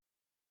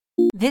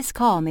This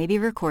call may be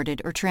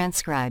recorded or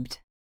transcribed.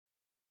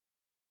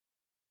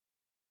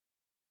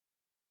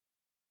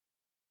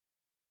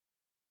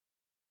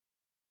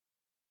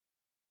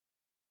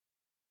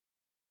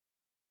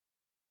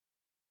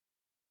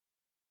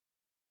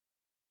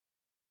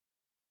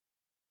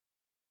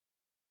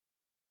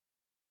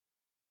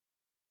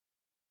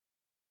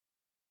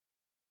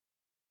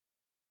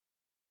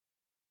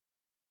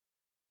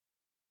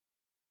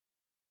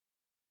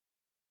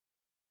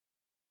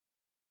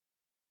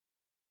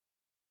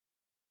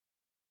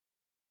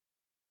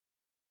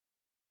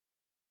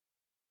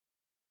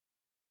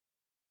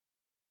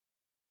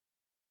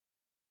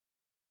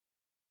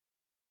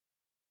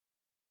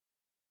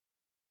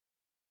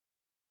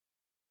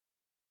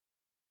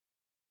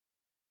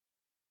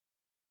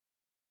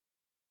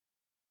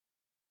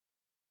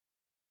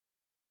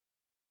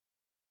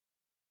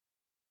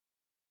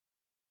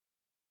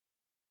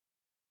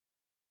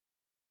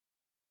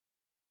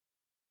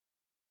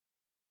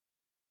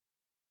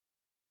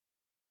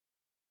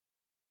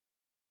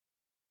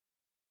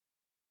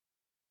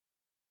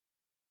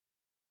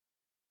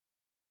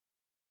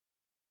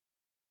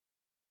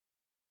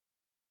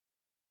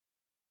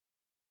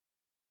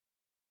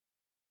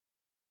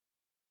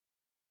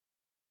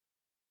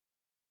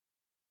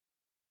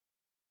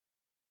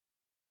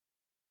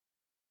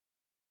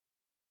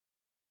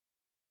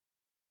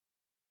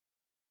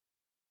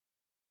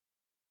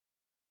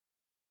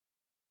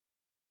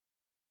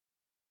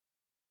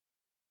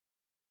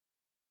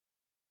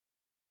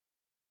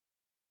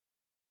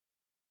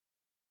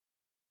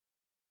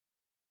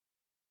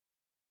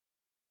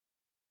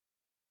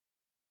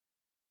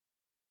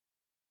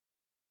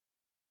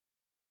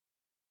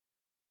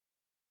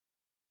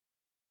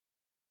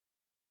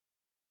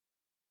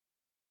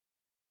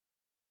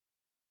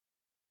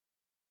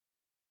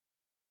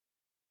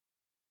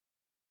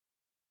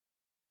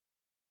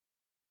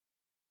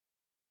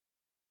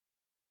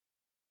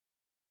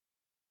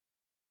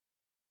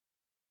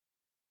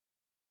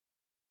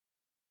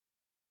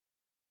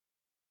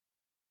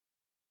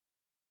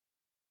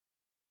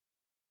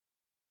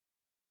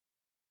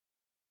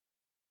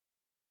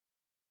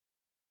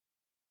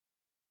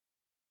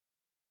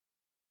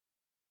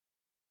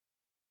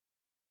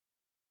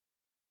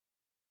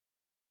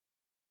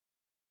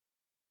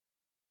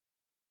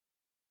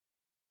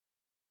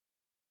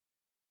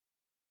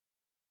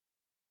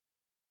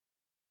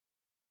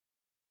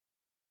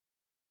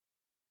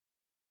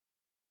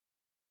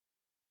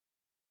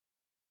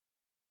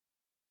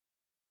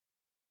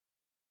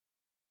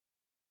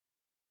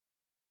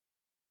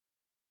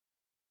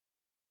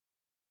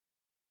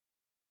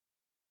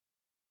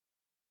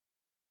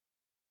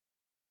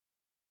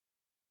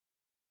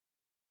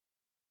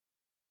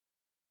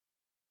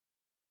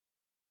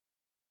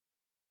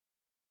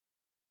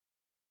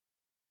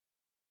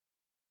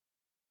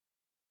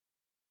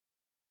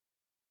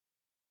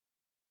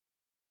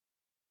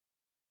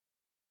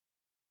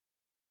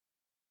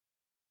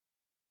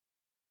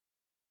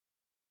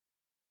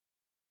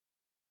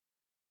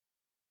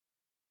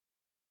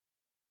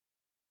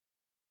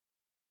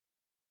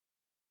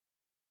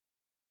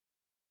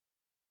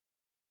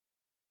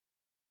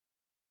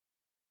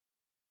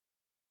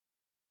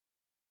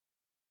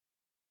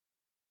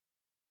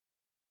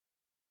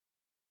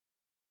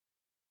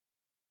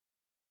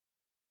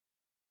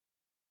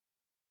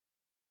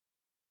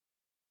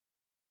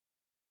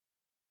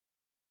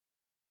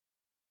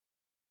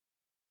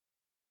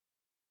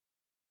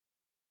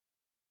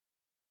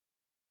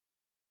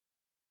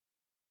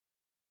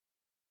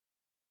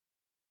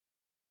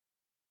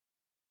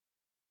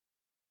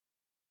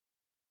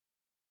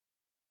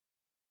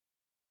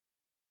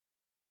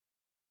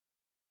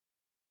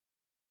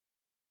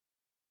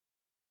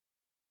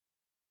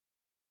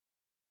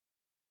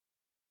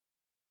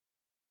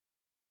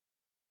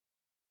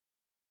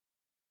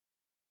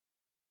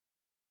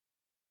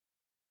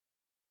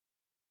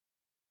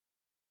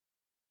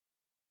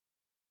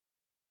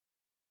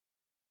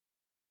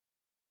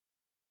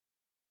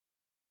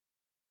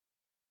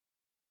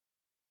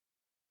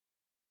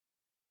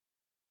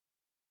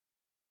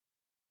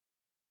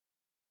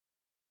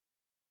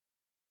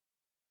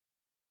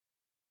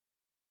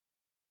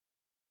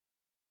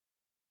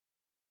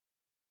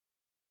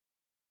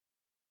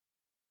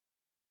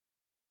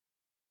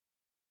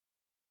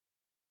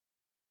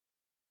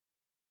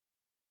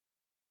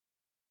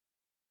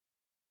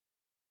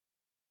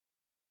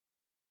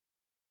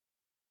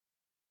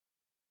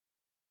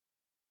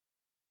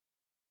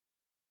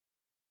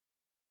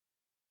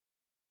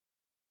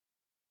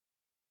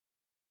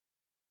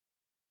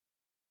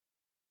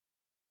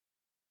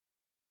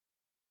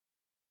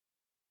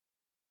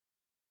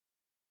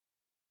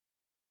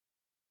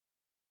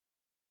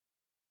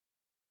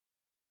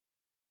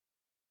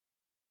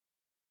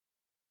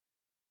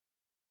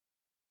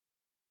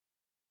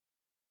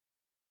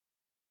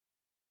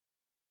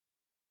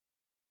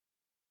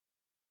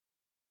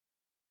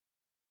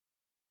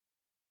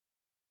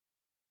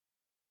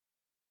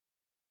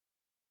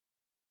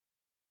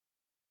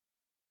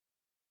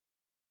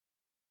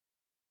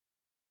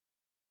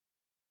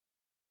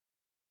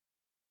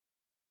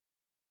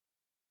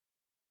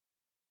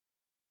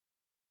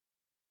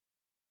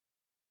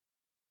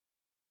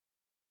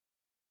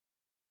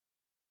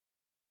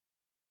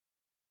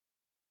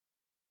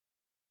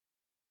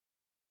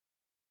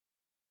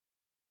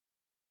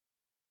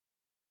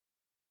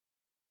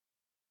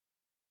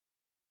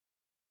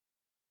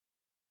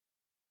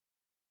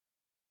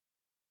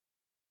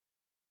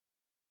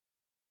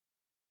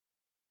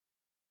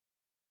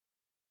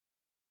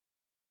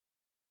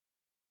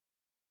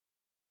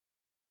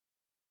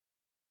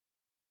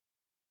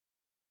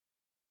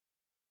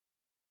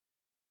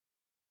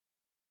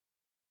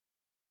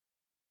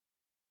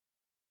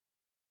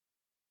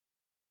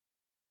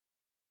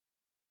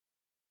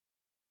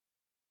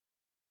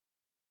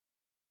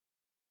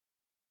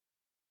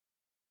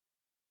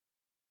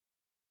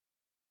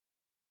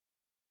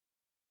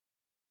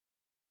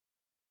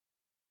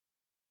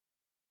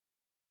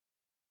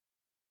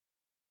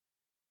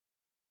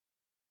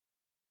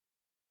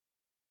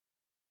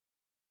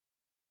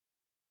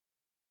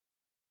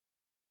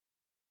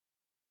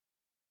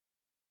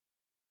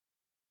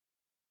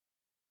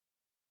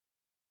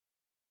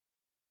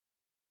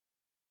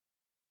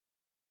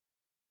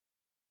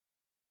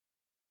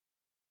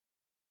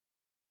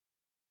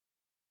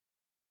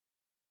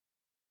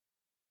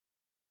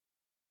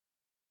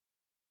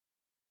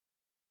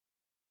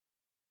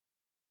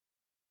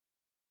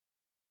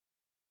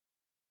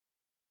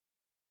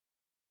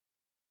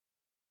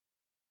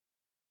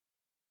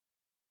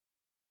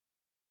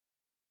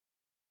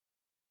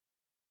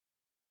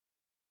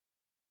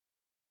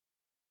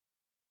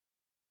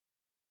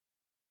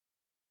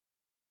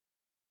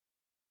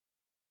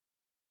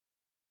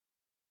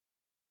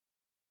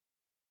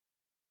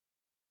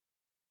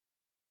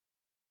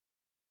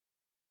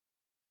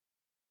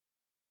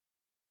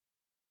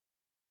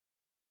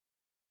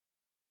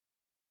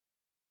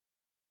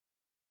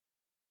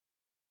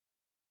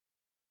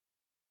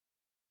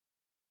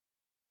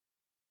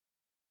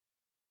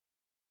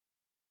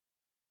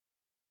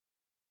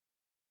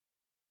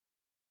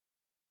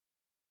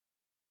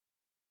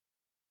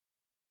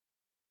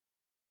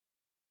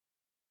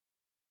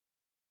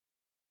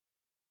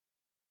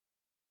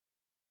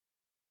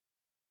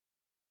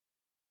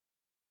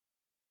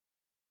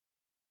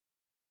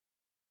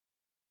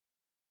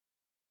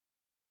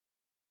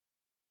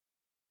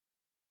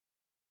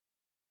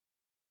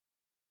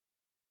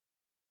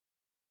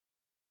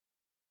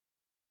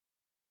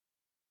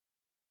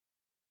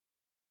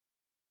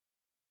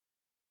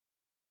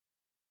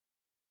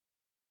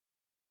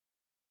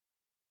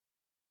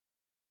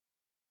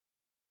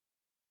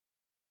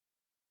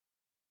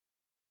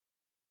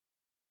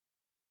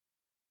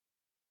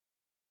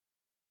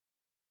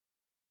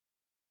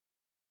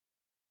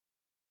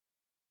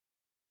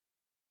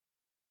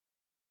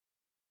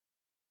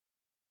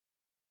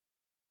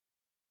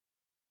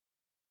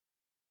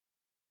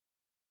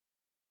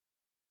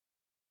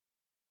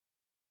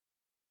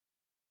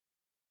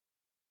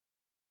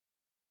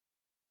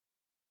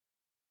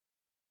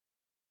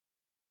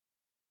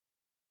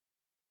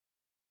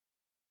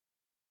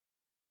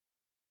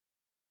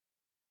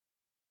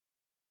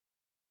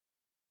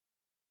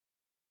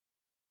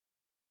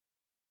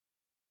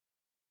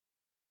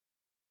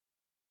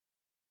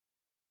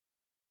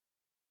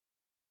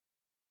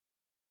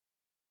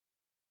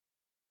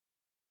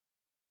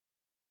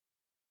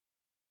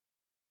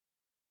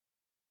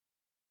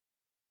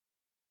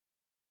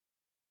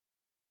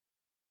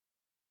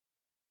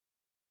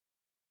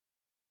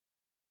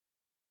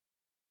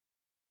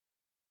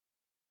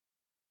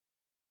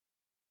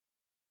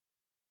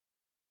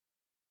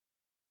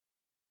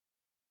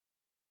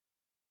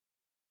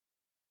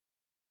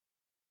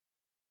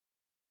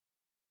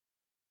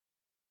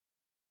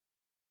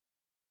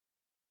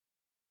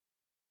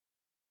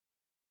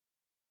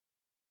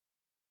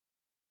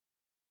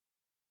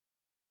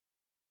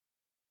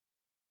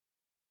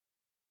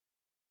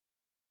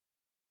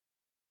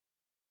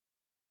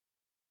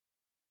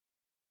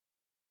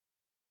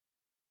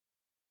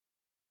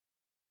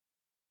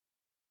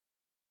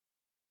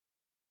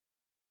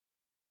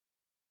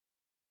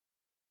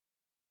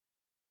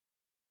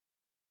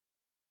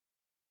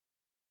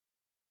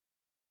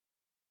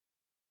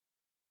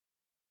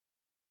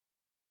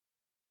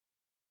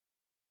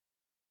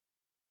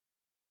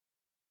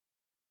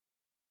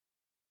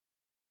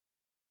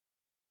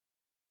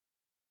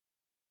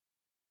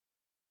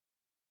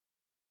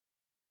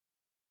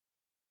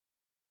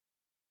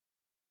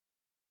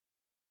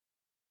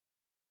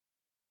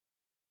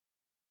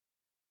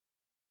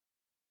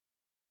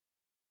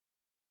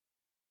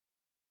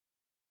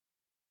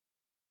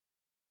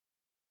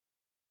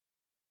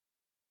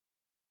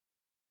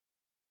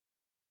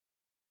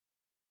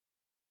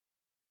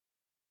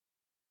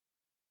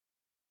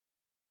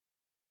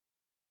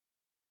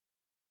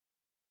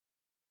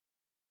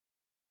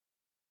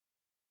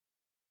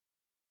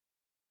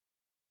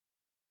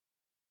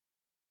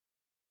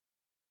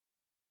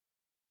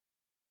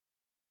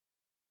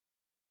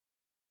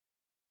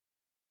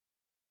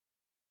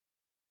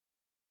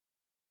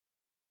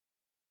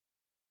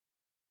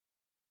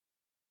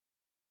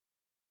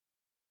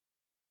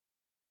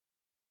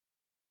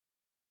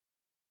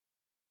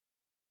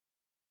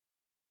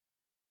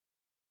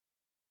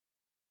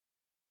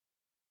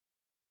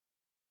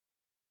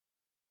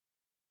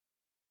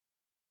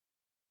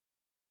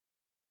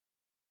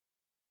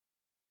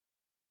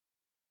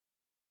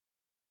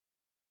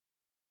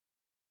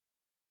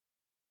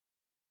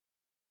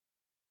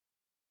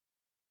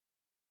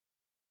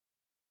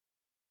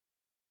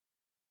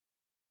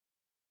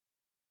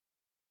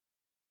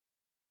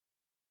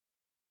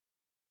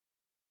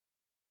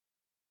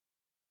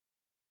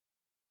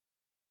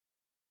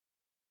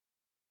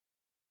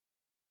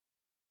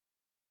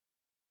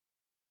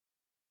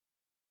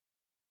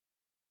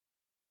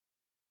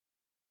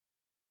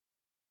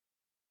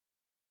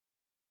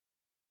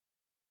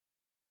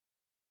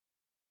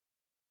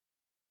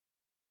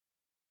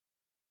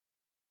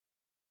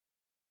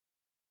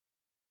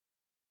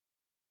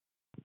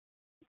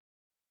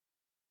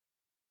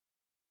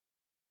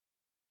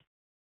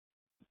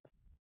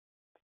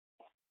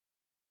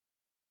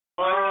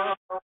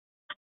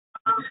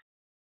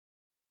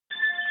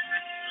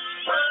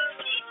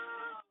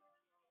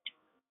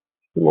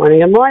 Good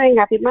morning, good morning.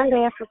 Happy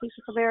Monday. After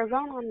Leticia from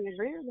Arizona. I'm your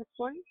greeter this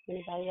morning.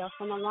 Anybody else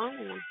on the line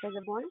and want to say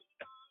good morning?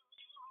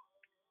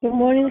 Good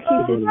morning,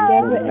 Leticia. It's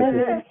Deborah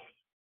Evans.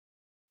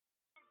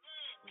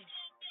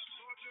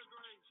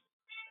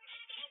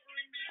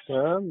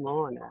 Good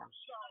morning.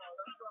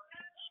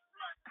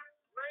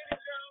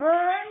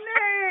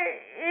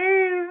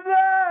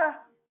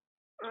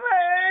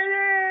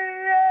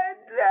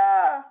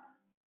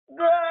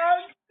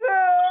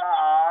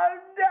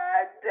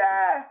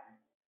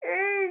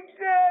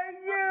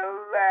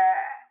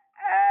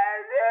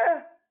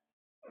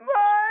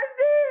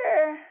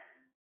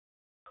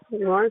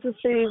 Good morning,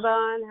 Sister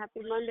Yvonne.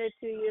 Happy Monday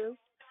to you.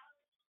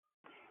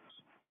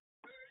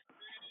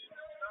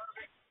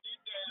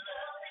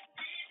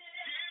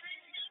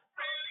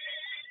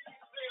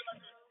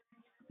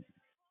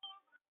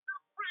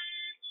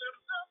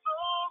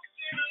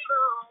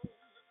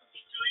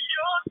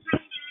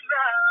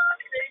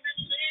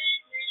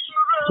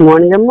 Good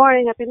morning, good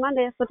morning. Happy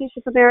Monday. It's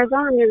Leticia from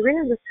Arizona. I'm your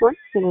greeter this morning.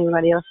 Can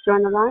anybody else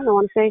join the line? I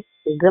want to say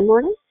good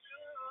morning.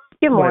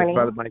 Good morning.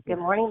 Brother Michael. Good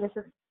morning. This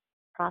is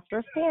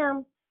Prosperous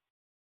Pam.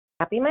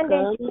 Happy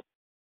Monday.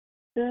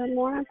 Good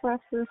morning,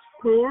 Prosperous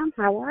Pam.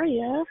 How are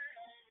you?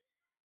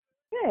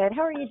 Good.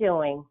 How are you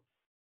doing?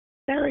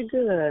 Very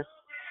good.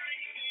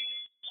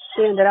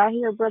 And did I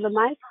hear Brother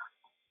Mike?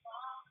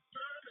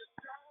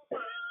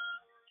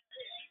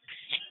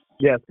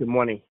 Yes, good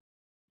morning.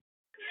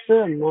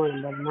 Good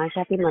morning, Brother Mike.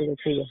 Happy Monday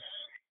to you.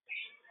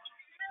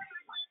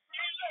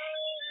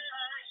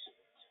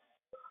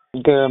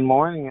 Good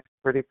morning, it's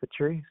Pretty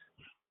Patrice.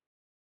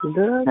 Good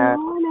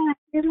morning.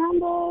 Happy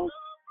Monday.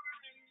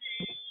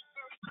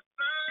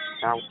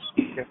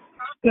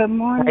 Good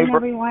morning, Hey,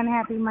 everyone.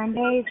 Happy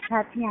Monday. It's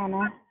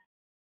Tatiana.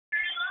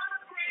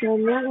 Good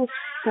morning,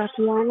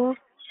 Tatiana.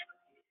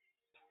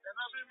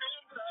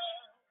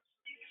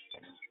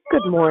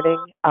 Good morning.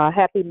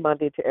 Happy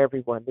Monday to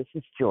everyone. This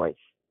is Joyce.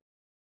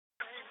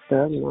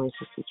 Good morning,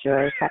 Sister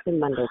Joyce. Happy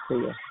Monday to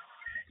you.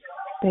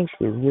 Thank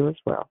you. You as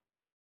well.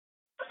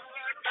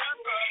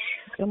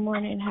 Good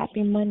morning.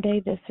 Happy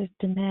Monday. This is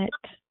Danette.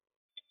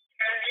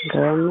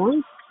 Good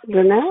morning,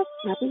 Jeanette.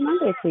 Happy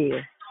Monday to you.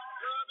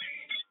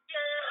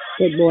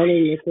 Good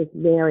morning, Mrs.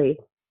 Mary.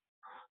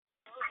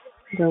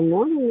 Good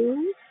morning,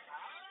 Mary.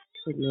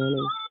 Good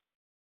morning.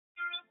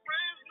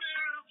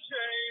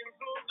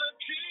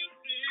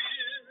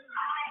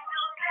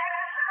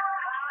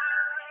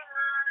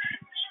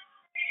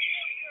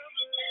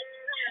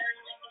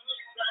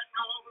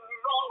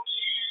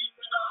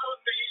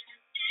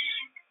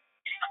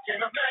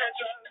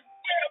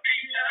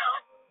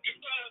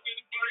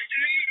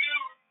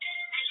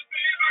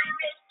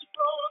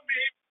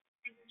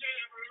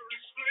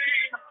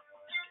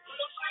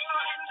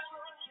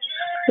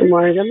 Good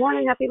morning, good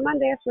morning. Happy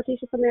Monday. It's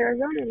Leticia from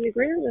Arizona. I'm your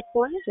greeter this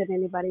morning. Did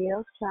anybody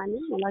else chime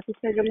in? Would like to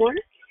say good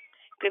morning?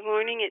 Good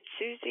morning, it's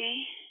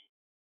Susie.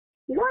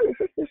 Good morning,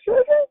 Sister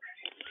Susan.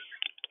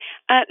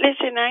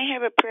 Listen, I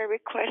have a prayer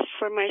request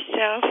for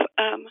myself.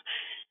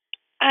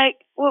 I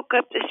woke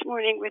up this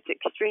morning with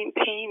extreme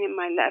pain in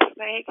my left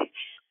leg.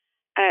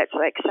 It's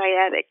like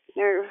sciatic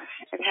nerve.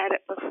 I've had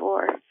it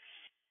before.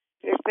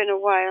 It's been a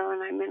while,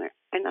 and I'm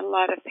in a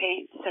lot of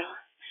pain. So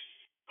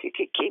if you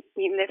could keep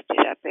me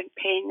lifted up in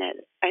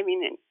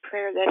in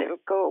prayer that it'll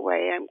go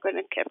away. I'm going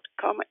to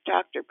call my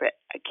doctor, but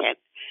I can't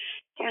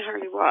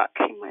hardly walk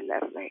in my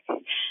left leg.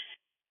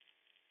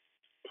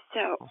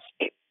 So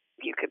if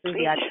you could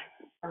please.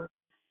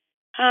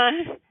 Huh?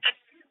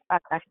 I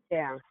got you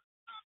down.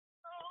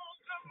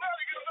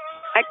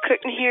 I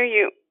couldn't hear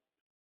you.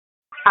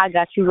 I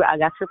got you. I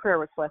got your prayer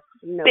request.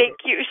 Thank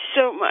you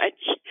so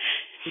much.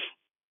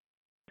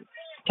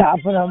 Top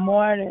of the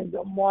morning.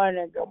 Good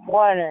morning. Good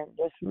morning.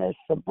 This is Miss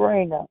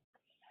Sabrina.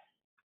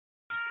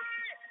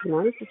 Good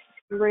morning, Sister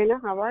Sabrina.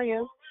 How are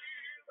you?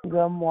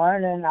 Good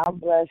morning. I'm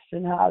blessed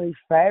and highly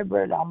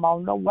favored. I'm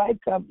on the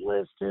wake-up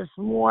list this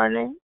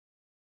morning.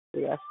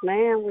 Yes,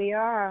 ma'am, we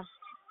are.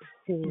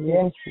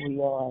 Yes, we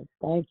are.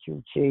 Thank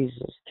you,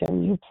 Jesus.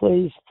 Can you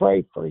please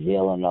pray for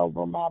healing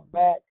over my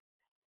back?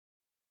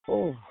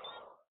 Oh.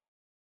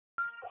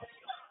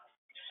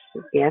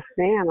 Yes,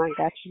 ma'am. I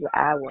got you.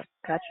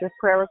 Got your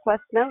prayer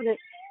request noted.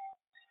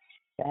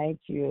 Thank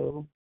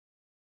you.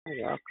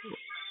 You're welcome.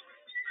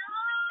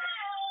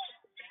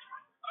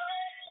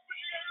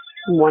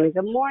 Good morning.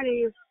 Good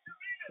morning.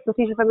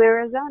 Leticia from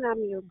Arizona.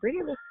 I'm your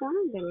greeter this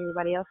morning. Did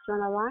anybody else join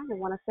the line and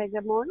want to say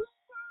good morning?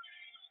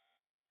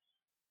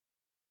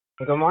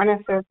 Good morning,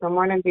 sis. Good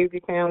morning,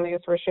 beauty family.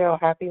 It's Rochelle.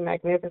 Happy,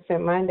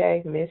 magnificent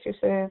Monday. Miss you,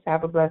 sis.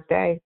 Have a blessed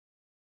day.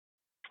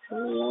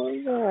 Hello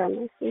there.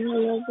 Nice to hear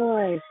your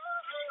voice.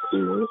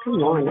 Good morning. Good Good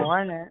morning.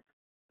 morning.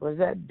 Was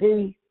that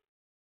D?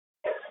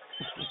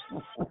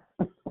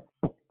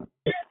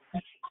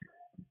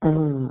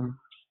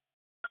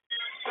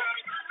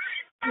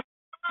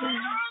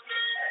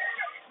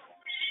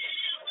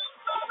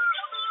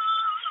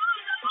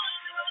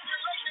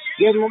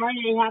 Good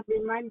morning. Happy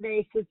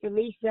Monday, Sister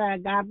Lisa.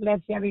 God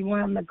bless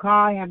everyone on the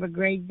call. Have a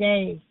great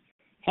day.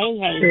 Hey,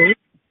 hey.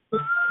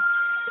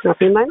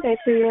 Happy Monday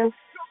to you.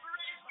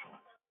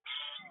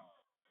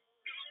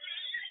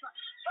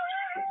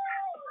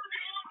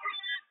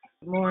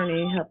 Good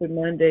morning. Happy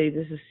Monday.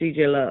 This is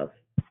CJ Love.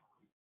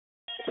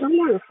 Good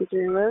morning,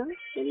 CJ Love.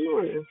 Good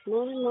morning.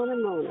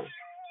 Morning.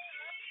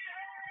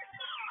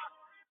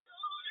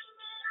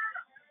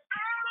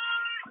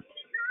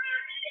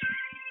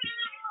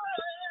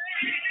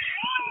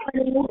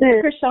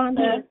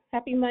 Krishanda,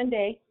 happy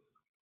Monday.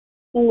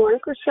 Good morning,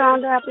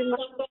 Krishanda. Happy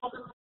Monday.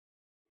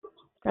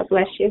 God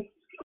bless you.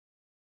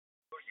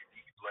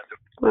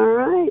 All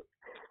right.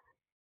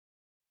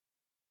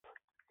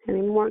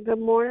 Any more good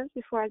mornings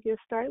before I get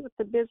started with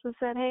the business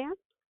at hand?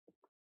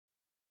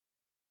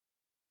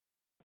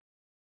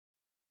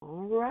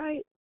 All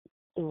right.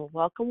 Well,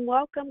 welcome.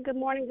 Good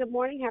morning.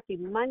 Happy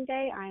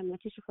Monday. I am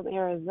Letitia from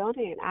Arizona,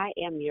 and I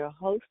am your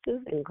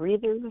hostess and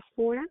greeter this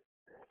morning.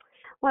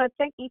 I want to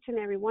thank each and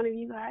every one of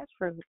you guys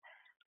for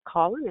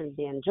calling and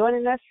then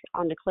joining us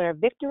on Declare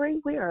Victory.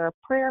 We are a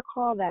prayer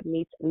call that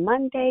meets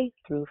Monday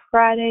through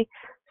Friday,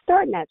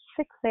 starting at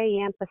 6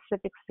 a.m.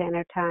 Pacific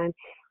Standard Time,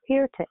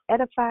 here to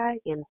edify,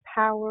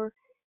 empower,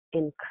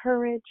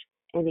 encourage,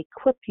 and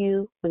equip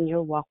you in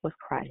your walk with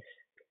Christ.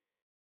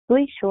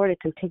 Be sure to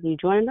continue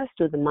joining us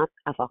through the month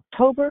of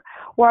October,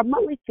 where our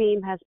monthly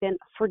theme has been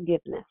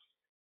forgiveness.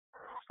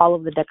 All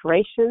of the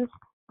decorations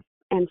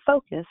and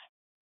focus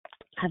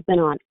has been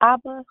on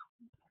Abba's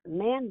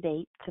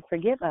mandate to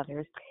forgive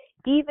others,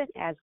 even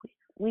as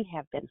we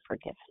have been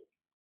forgiven.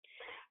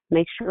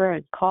 Make sure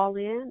and call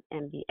in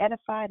and be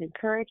edified,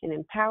 encouraged, and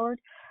empowered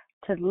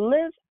to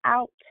live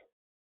out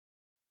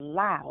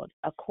loud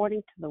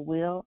according to the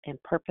will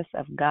and purpose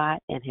of God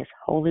and His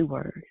holy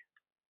word.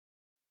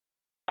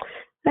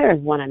 There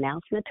is one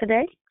announcement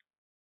today.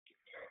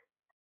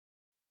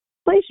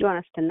 Please join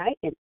us tonight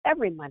and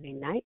every Monday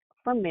night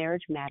for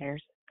Marriage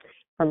Matters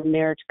for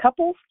marriage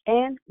couples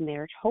and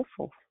marriage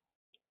hopefuls.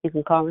 You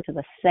can call into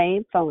the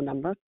same phone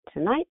number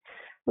tonight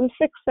from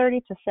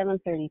 6:30 to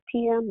 7:30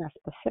 p.m. That's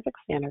Pacific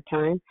Standard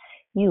Time.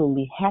 You will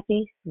be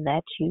happy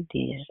that you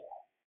did.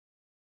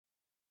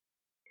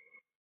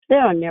 There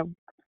are no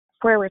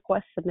prayer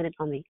requests submitted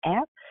on the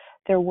app.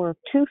 There were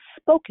 2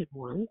 spoken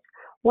ones.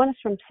 One is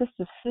from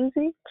Sister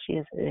Susie. She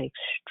is in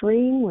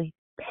extremely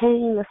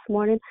pain this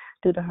morning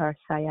due to her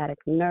sciatic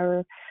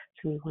nerve,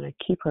 so we want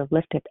to keep her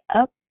lifted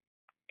up.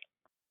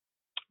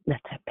 Let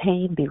that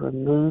pain be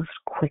removed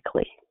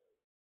quickly.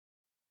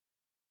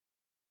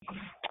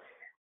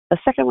 The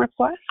second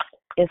request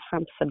is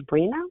from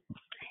Sabrina,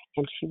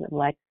 and she would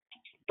like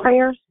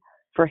prayers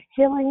for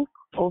healing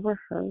over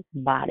her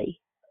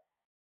body.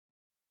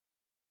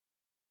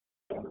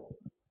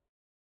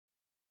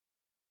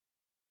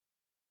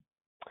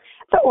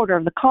 The order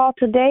of the call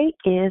today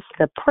is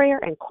the prayer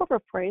and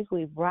corporate praise will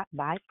be brought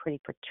by Pretty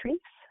Patrice.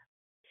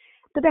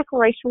 The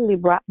declaration will be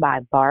brought by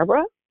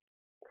Barbara.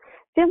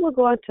 Then we'll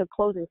go into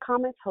closing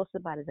comments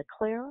hosted by the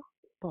Declare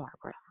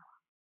Barbara.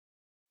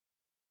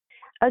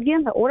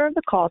 Again, the order of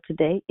the call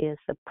today is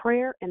the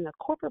prayer and the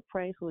corporate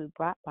praise will be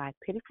brought by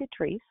Pretty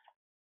Patrice.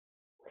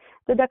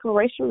 The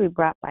declaration will be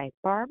brought by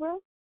Barbara.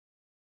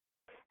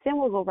 Then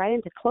we'll go right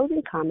into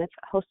closing comments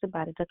hosted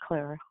by the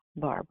Declare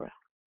Barbara.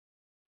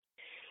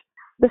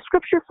 The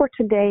scripture for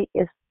today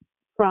is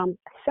from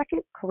 2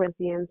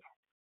 Corinthians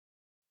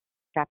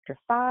chapter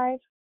 5,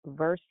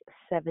 verse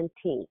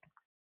 17.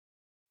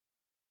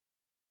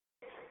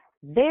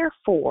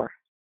 Therefore,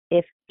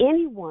 if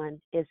anyone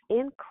is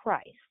in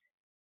Christ,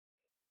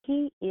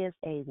 he is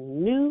a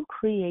new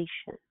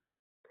creation.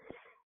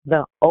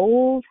 The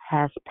old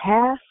has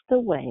passed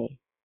away.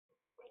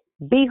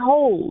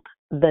 Behold,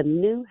 the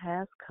new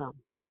has come.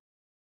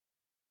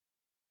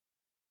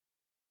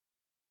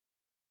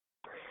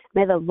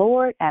 May the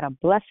Lord add a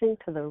blessing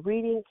to the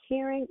reading,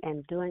 hearing,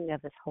 and doing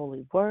of His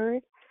holy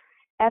word.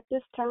 At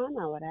this time,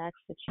 I would ask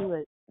that you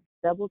would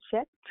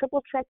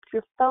triple check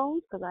your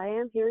phones, because I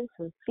am hearing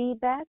some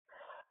feedback.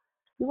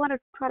 We want to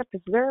try to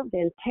preserve the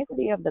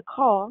integrity of the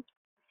call.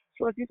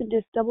 So if you can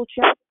just double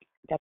check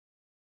that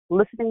the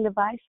listening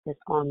device is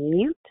on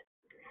mute,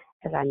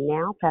 as I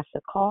now pass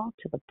the call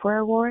to the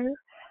prayer warrior.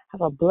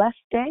 Have a blessed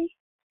day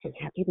and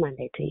happy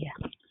Monday to you.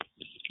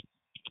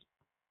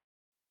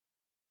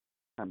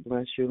 God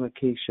bless you,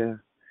 Lakeisha.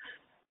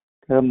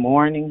 Good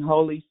morning,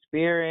 Holy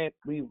Spirit.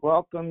 We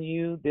welcome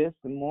you this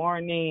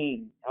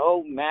morning.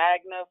 Oh,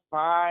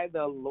 magnify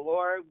the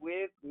Lord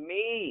with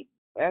me.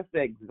 Let's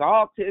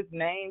exalt His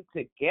name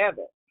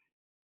together.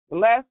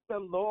 Bless the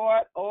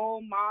Lord,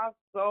 O my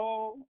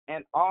soul,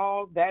 and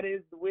all that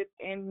is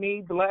within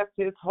me. Bless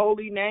His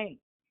holy name.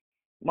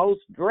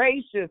 Most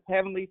gracious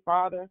Heavenly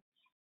Father,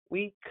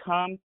 we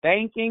come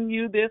thanking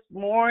you this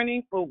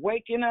morning for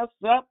waking us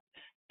up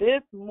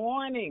this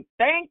morning.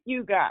 Thank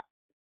you, God.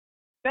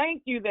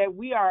 Thank you that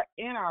we are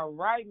in our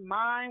right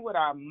mind with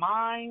our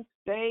mind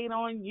stayed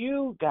on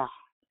you, God.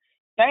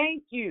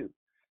 Thank you.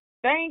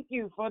 Thank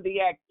you for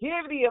the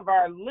activity of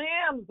our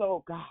limbs,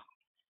 oh God.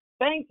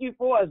 Thank you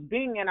for us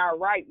being in our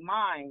right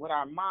mind with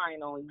our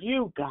mind on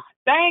you, God.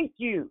 Thank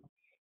you.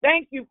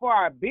 Thank you for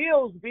our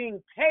bills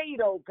being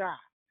paid, oh God.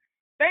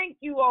 Thank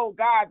you, oh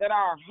God, that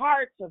our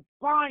hearts are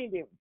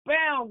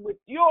bound with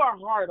your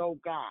heart, oh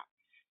God.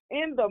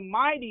 In the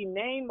mighty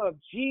name of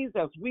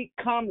Jesus, we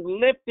come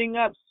lifting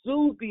up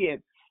Susie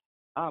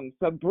and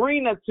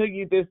Sabrina to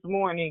you this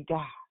morning,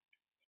 God.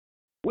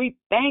 We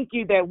thank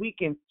you that we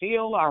can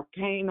feel our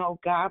pain, oh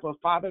God, but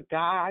Father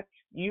God,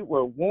 you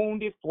were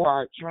wounded for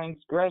our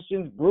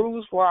transgressions,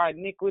 bruised for our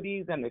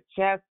iniquities, and the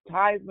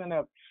chastisement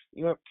of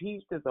your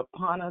peace is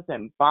upon us,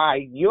 and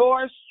by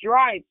your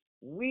stripes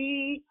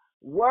we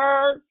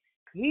were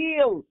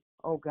healed,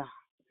 oh God.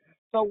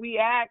 So we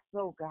ask,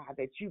 oh God,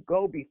 that you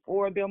go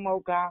before them,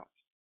 oh God,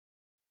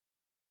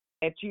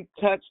 that you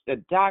touch the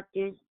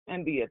doctors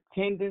and the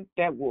attendants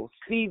that will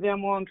see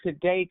them on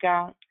today,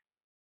 God.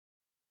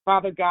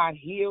 Father God,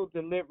 heal,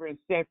 deliver, and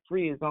set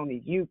free as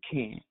only you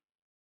can.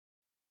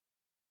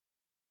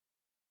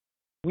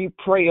 We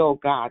pray, oh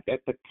God, that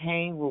the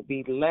pain will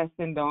be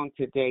lessened on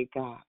today,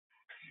 God.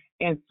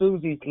 And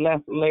Susie's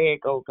left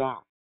leg, oh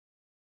God.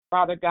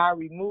 Father God,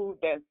 remove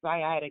that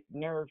sciatic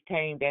nerve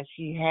pain that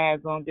she has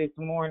on this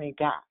morning,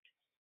 God.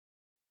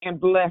 And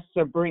bless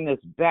her, bring us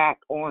back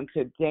on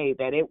today,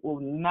 that it will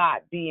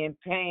not be in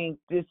pain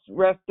this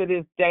rest of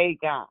this day,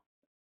 God.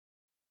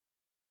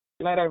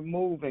 Let her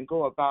move and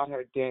go about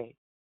her day.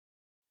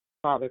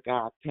 Father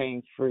God,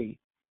 pain-free.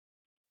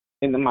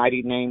 In the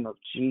mighty name of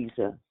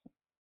Jesus.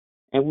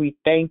 And we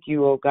thank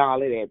you, oh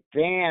God, in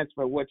advance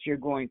for what you're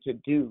going to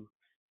do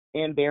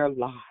in their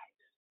lives.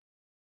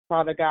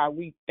 Father God,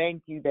 we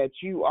thank you that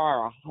you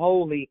are a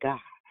holy God,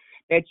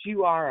 that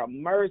you are a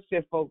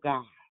merciful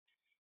God,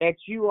 that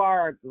you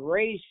are a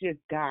gracious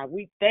God.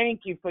 We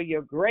thank you for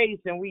your grace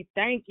and we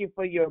thank you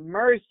for your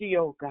mercy,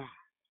 oh God.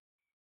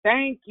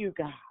 Thank you,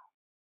 God,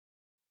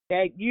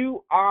 that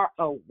you are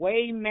a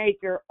way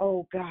maker,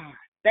 oh God.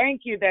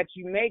 Thank you that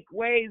you make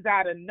ways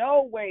out of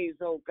no ways,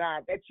 oh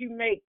God, that you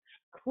make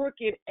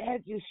crooked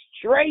edges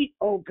straight,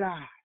 oh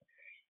God.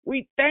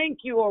 We thank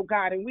you, oh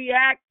God, and we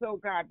ask, oh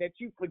God, that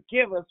you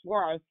forgive us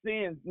for our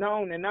sins,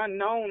 known and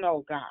unknown,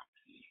 oh God.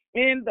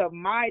 In the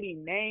mighty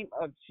name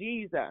of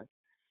Jesus,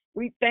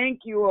 we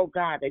thank you, oh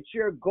God, that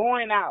you're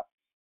going out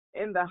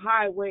in the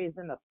highways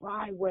and the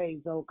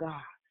byways, oh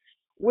God,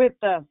 with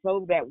us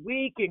so that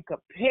we can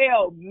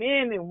compel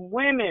men and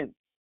women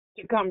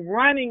to come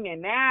running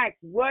and ask,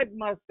 what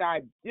must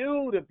I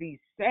do to be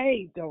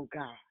saved, oh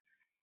God?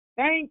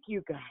 Thank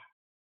you, God.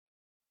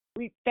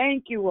 We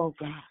thank you, oh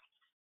God,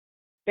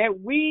 that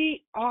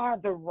we are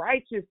the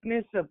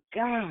righteousness of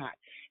God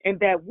and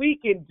that we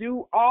can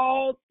do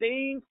all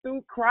things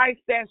through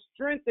Christ that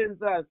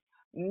strengthens us.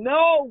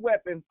 No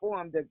weapon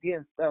formed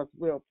against us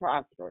will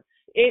prosper.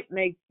 It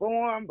may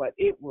form, but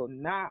it will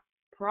not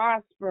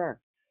prosper.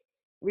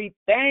 We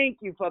thank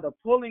you for the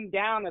pulling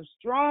down of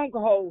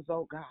strongholds,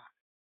 oh God.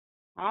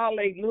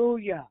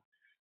 Hallelujah.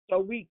 So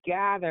we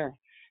gather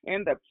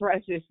in the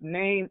precious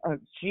name of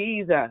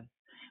Jesus.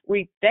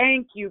 We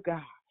thank you,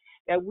 God,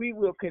 that we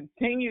will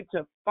continue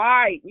to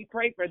fight. We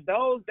pray for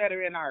those that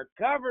are in our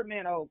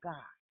government, oh God.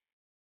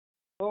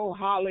 Oh,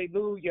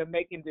 hallelujah,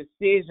 making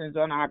decisions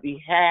on our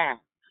behalf.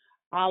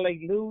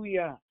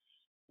 Hallelujah.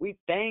 We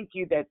thank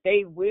you that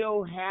they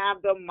will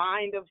have the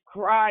mind of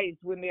Christ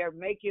when they're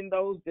making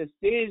those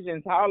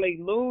decisions.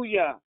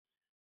 Hallelujah.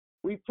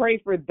 We pray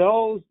for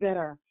those that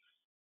are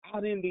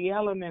out in the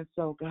elements,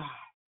 oh God.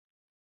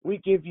 We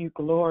give you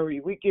glory.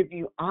 We give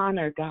you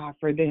honor, God,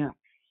 for them.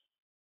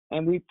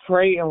 And we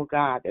pray, oh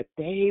God, that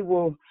they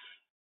will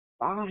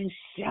find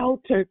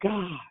shelter,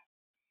 God,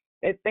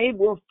 that they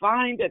will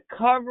find a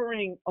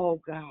covering, oh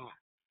God.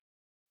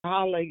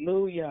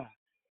 Hallelujah.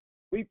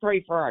 We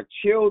pray for our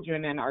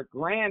children and our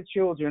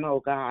grandchildren,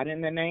 oh God, in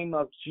the name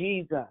of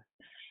Jesus.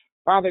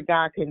 Father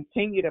God,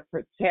 continue to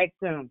protect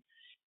them.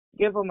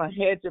 Give them a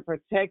hedge of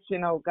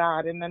protection, oh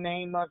God, in the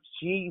name of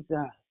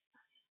Jesus.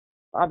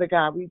 Father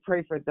God, we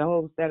pray for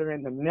those that are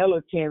in the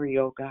military,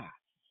 oh God.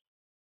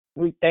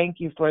 We thank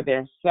you for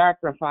their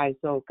sacrifice,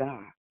 oh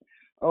God.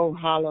 Oh,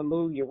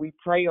 hallelujah. We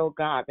pray, oh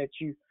God, that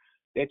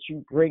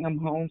you bring them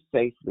home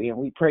safely. And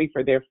we pray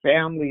for their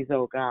families,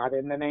 oh God,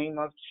 in the name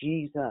of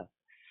Jesus.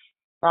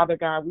 Father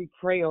God, we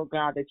pray, oh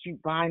God, that you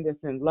bind us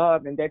in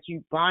love and that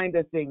you bind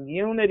us in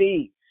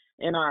unity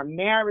in our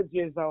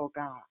marriages, oh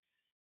God.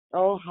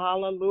 Oh,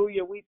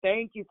 hallelujah. We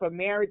thank you for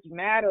Marriage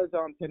Matters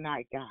on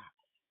tonight, God.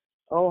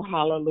 Oh,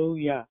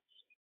 hallelujah.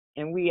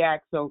 And we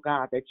ask, oh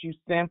God, that you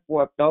send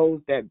forth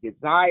those that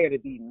desire to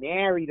be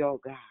married, oh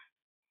God,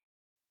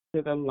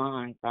 to the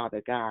line,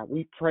 Father God.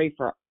 We pray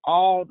for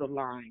all the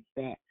lines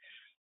that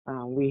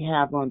we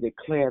have on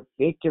Declare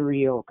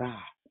Victory, oh God.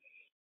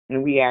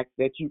 And we ask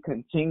that you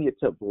continue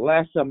to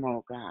bless them,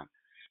 oh God.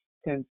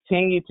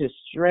 Continue to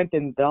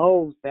strengthen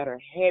those that are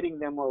heading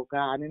them, oh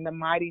God, in the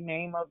mighty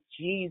name of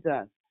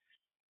Jesus.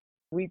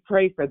 We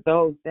pray for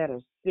those that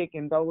are sick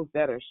and those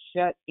that are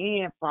shut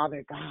in,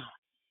 Father God.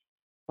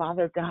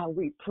 Father God,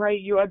 we pray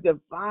your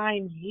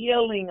divine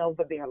healing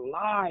over their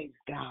lives,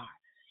 God,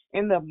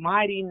 in the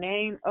mighty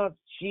name of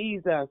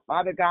Jesus.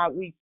 Father God,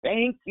 we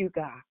thank you,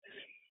 God,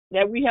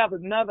 that we have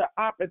another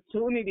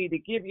opportunity to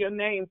give your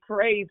name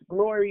praise,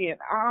 glory, and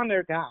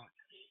honor, God.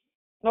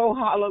 Oh,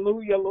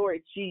 hallelujah,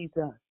 Lord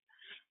Jesus.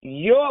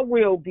 Your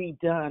will be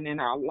done in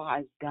our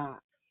lives, God.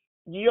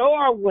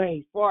 Your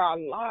way for our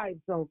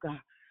lives, oh God.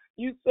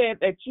 You said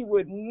that you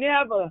would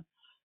never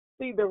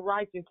see the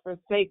righteous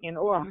forsaken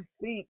or our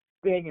seed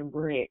begging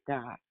bread,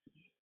 God.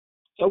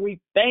 So we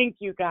thank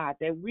you, God,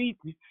 that we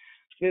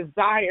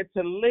desire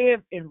to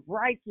live in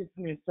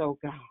righteousness, oh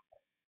God.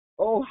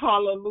 Oh,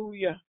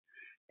 hallelujah.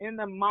 In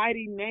the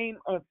mighty name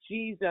of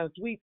Jesus,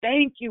 we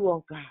thank you,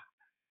 oh God,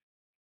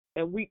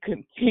 that we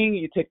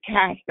continue to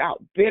cast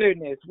out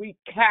bitterness. We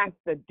cast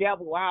the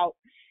devil out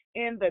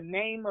in the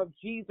name of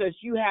Jesus.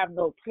 You have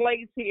no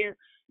place here.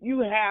 You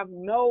have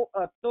no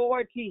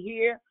authority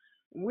here.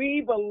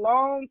 We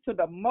belong to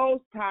the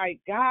Most High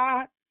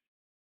God.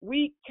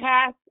 We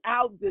cast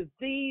out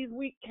disease.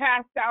 We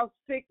cast out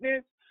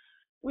sickness.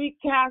 We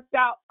cast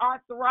out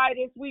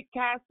arthritis. We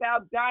cast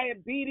out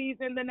diabetes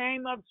in the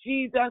name of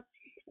Jesus.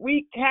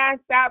 We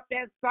cast out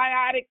that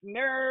sciatic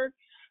nerve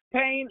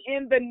pain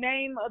in the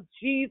name of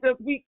Jesus.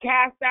 We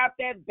cast out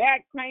that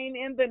back pain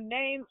in the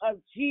name of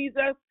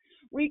Jesus.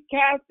 We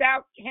cast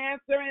out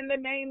cancer in the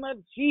name of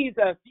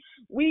Jesus.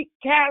 We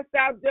cast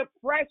out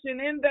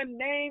depression in the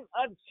name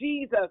of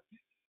Jesus.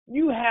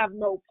 You have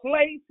no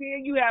place here.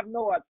 You have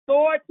no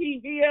authority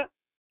here.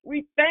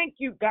 We thank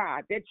you,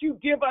 God, that you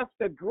give us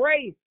the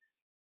grace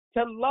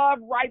to love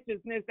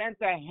righteousness and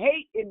to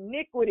hate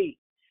iniquity.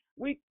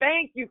 We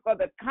thank you for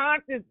the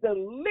conscious,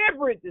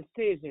 deliberate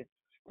decision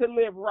to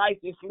live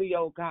righteously,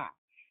 oh God.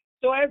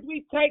 So as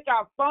we take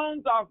our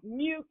phones off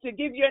mute to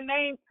give your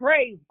name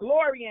praise,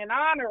 glory, and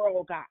honor,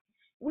 oh God,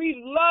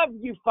 we love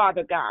you,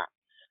 Father God.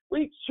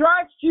 We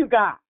trust you,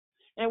 God.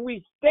 And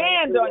we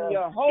stand on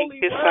your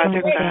holy word.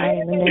 Father God,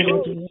 in the name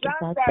of Jesus,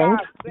 I thank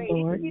you,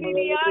 Lord. I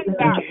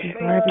thank you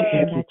for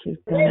everything that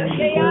you've done. I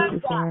thank you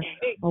for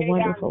a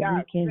wonderful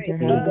weekend, dear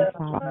Heavenly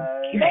Father.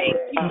 Thank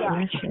you, I God.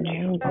 bless your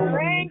name, dear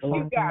Heavenly Thank you,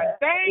 Father. God.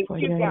 Thank For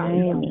you, your God.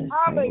 name is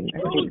great.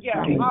 Hallelujah. Lord,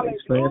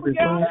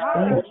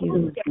 Hallelujah.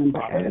 thank you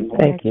for everything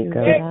Thank that you, you've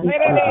God. done. We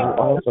give you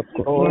all the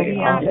Lord, glory, we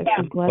all ask the that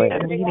you bless praise.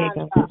 the leaders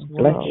of this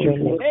Bless world. your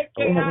name.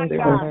 Heavenly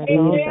Father,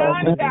 those that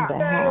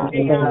are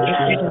making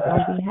decisions on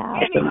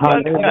behalf of people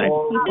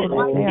that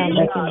they are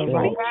making the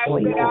right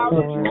choices,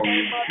 Lord.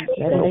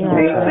 That they are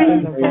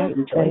making the right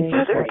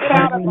choices for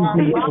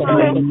everyone,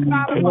 Lord.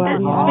 Lord,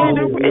 we ask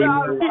that you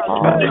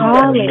call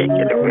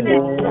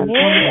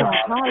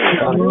hallelujah,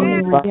 hallelujah. We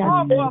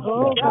ask,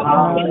 oh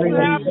God, that you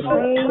be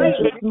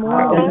praised this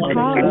morning.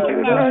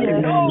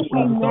 Hallelujah.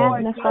 We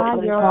magnify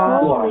your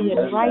holy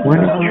and righteous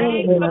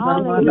name.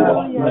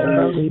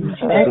 Hallelujah. You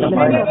said the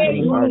King of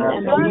Kings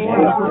and the Lord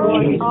of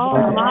Lords,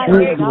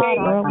 Almighty God,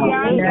 our Creator. We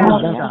ask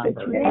that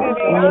you be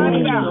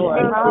praised, Lord.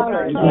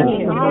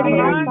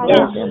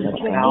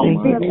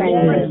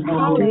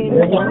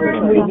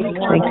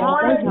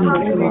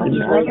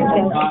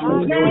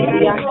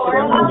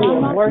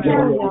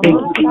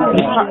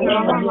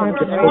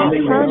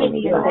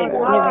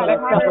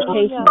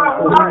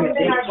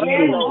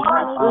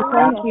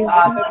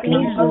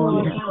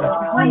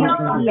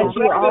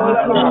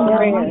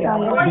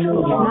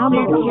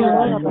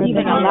 Hallelujah.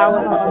 Even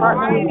allowing our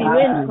partner with you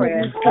in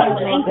prayer.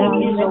 Thank you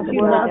in your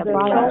word that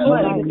by our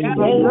stripes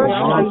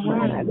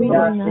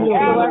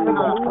whosoever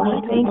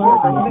believes you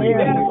over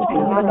here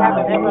will have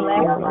an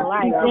everlasting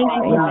life. Thank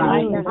you for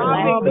life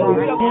everlasting.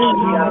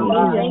 Thank you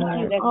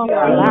that you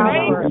are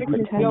allowed for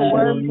your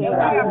word to thank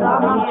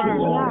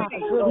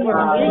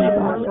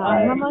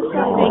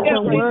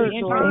you for the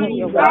entrance of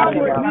your word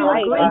in our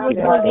life. Thank you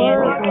for being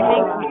here.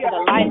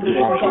 Thank you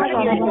for the life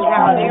that you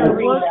without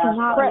every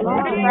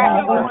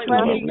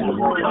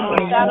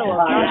shadow of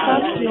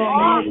darkness.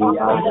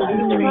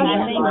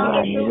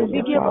 We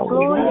give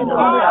glory and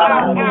honor.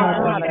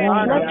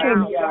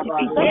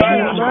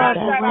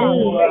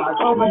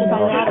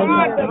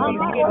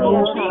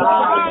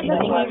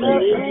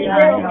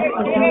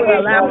 You would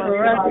allow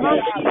for us to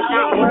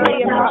not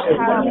worry about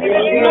how to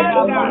figure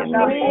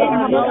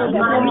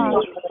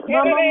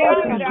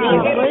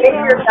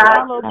it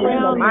out.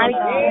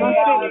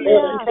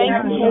 Thank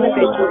you for the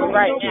victory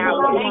right now.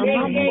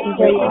 Thank you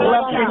for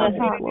blessing us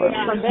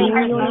from being in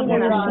our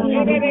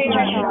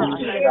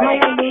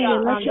hallelujah.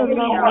 Let your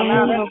love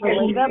reign over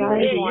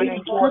this morning.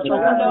 For we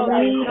know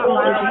that it's not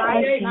by our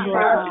might, it's not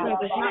by our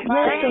strength, it's not by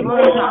our strength, but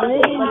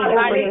it's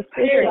by your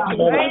spirit.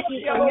 Thank you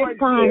for your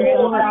spirit,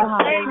 Lord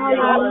God.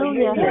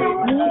 Hallelujah.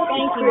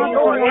 Thank you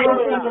for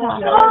everything that you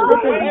do.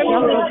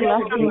 Double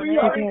blessings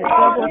today,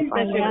 double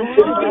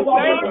financial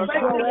blessings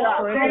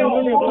for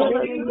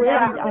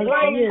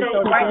ideas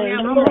today.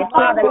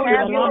 Father,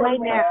 have your way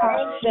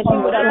now, that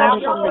you would allow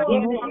for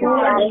forgiveness to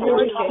be our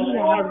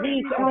portion as we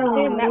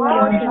extend that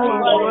portion to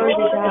our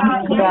worthy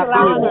God. Please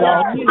allow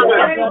us to you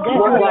as a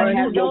debt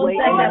Lord. Don't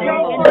say that we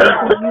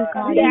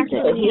ask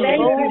that you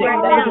expose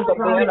right now the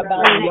spirit of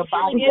deliverance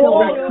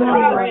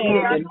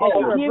that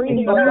you are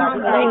breathing upon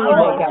the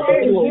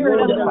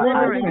spirit of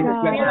deliverance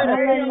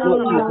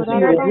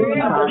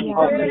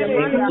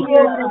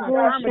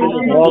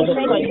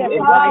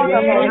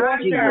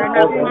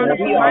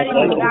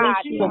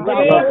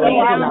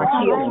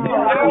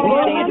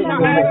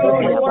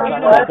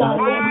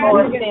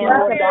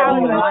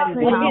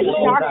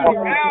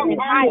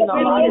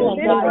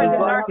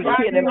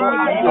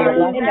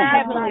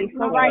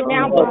So right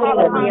now, we call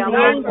upon the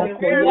angels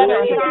to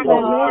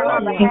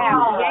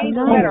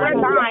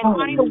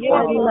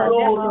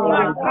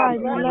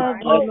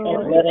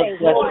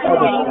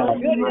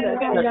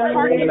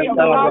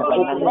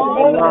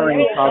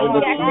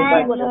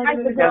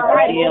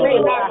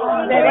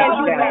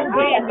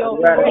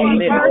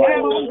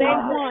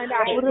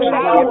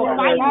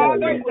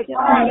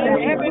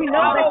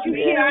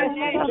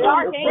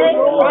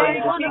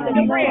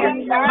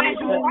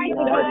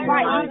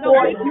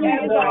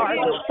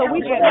so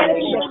we declare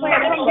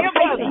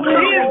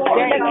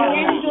that the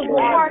angels will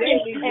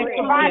hearken and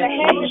provide a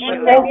hedge of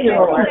protection.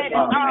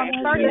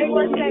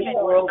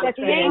 That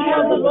the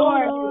angel of the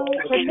Lord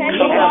protect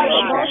the heart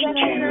of those that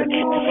fear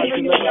him.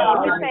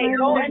 We say,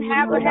 go and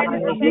have a hedge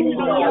of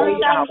protection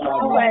around us.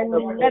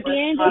 That the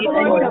angel of the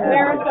Lord shall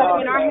bear us up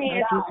in our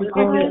hands.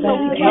 So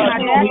we shall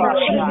not dash our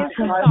foot against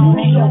the stone.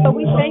 So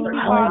we thank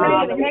you, Father,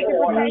 for the hedge of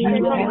protection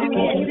from the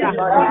enemy.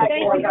 We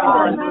thank you for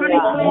the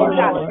demonic plans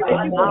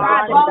that you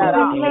provide us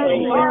with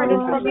guard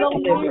us from no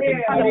harm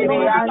and from the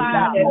Lord's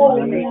side.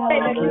 We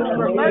say that you will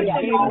reverse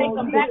them and take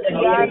them back to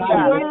the earth.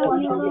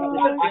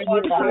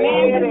 We command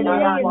them to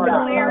declare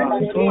it to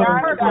be a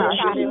purpose, God.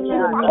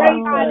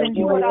 That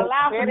you would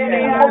allow for them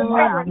to go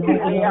forward,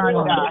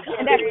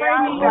 and that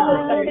fragrance will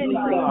bring us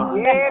increase.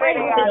 That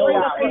fragrance will bring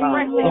us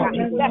refreshing.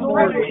 That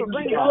fragrance will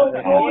bring us life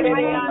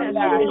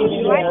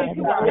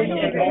into our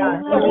children.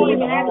 So we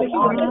even ask that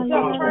you would lift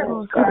up first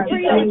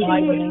freedom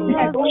who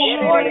has gone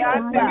forward in the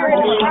spirit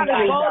and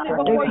come boldly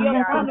before your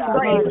throne of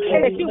grace.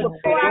 That you would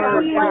pour out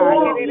our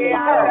prayer to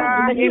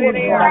her. That you would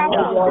pour out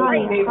the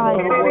grace in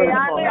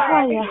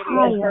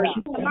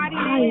the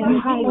mighty name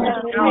of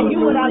Jesus. And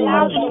you would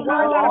allow the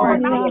words out of our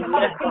mouth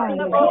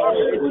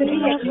to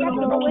be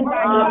acceptable in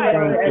thy sight.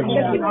 That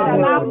you would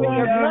allow for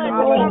your blood to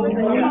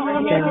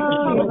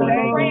cover the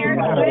prayers,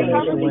 to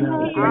cover these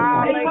tears,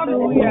 to cover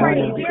the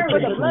praise, for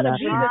the blood of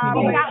Jesus to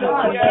be out of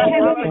us,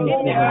 heaven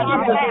forgiveness on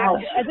our behalf,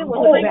 as it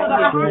was sprinkled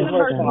upon the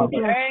mercy.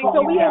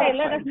 So we say,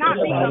 let us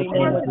not be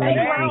conformed to this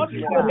world,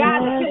 but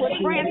God, that you would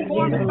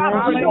transform us by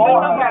the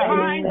renewing of our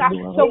minds,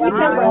 so we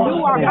can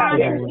renew our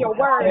minds with your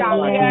word,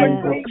 renew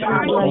our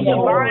minds with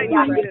your word,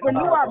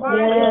 renew our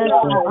minds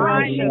with your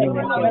word.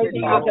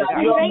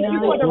 We thank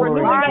you for the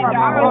renewing of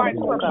our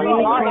minds for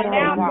freedom right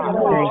now,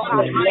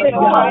 that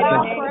you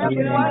allow for us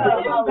to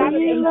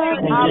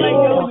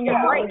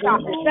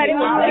that it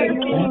was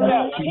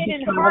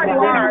hidden hard in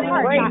our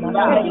heart,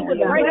 that you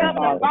would break up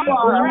the bonds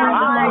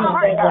around our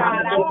heart,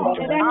 God,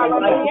 and that you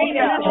would gain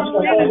an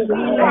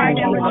understanding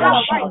and the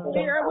right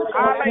spirit with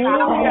us,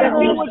 that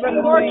you would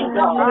restore to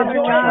us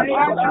the joy of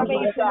our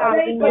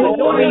salvation, for the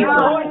joy of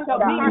the Lord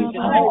shall be our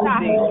strength,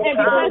 and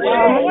because the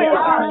joy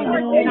of our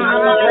strength, we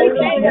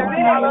thank you that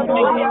we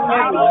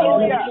ignite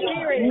in the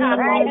spirit,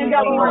 and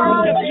that we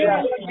worship you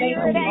in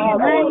spirit and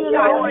truth,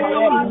 God.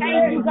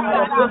 Thank you,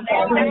 God,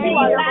 that you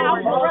allow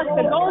for us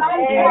to go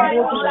through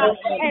trials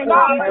and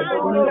times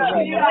of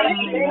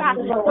tribulation, God.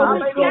 So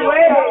we count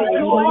it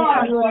joy,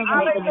 we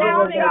count it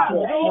joy,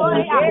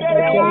 we thank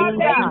you,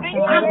 God,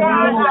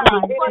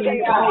 for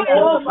the joy of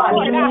the Lord. We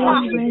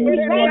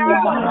thank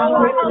you for the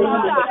joy of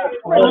God,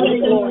 for the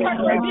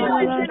perseverance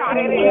in our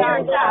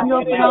spirit, God.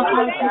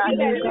 We thank you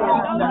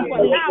that you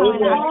allow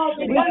us to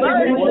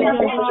burn with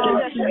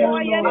Jesus,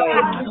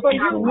 for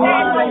you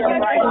stand against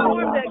the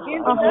storms,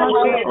 against the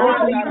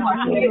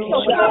so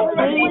we cover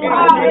us with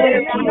our name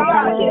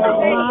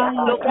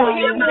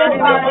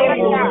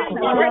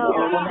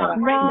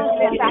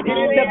and God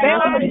is the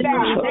bell of the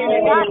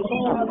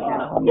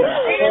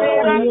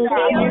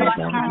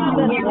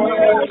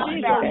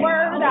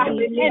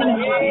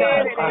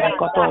word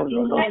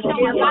and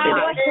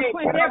allow us to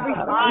quench every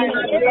fire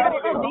of the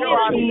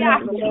enemy.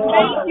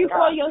 Thank you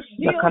for your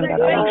shield and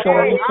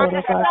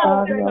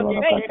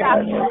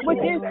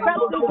which is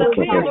substance of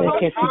things for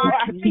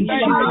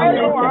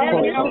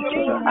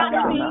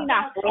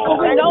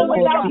we know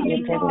without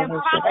you it's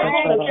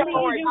impossible to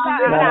please you,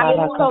 God.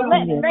 So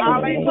let these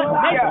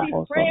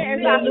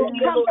prayers come to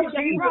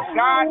the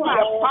God be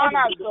upon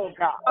us, oh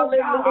God.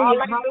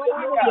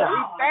 Hallelujah.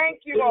 We thank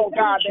you, oh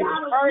God, that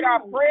you heard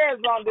our prayers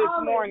on this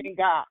morning,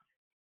 God.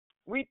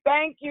 We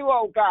thank you,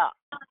 oh God,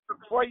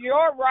 for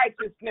your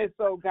righteousness,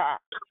 oh God.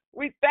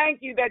 We thank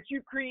you that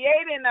you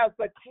create in us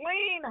a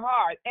clean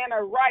heart and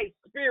a right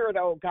spirit,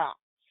 oh God.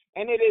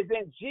 And it is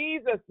in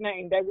Jesus'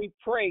 name that we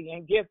pray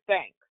and give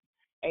thanks.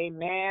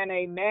 Amen,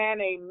 amen,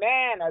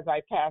 amen, as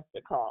I pass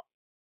the call.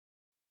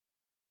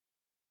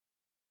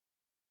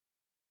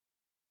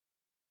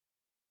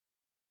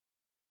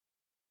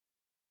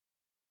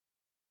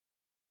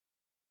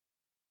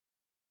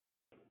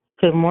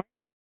 Good morning.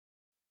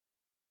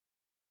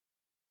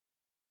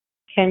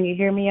 Can you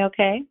hear me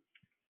okay?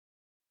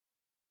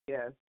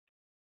 Yes.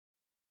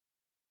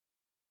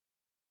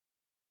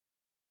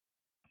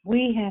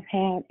 We have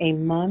had a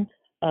month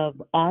of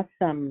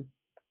awesome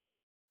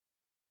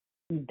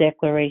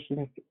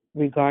declarations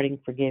regarding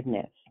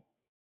forgiveness.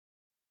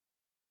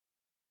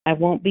 I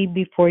won't be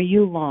before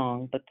you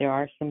long, but there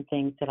are some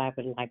things that I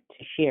would like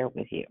to share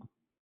with you.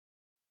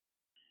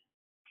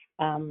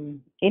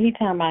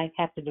 Anytime I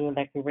have to do a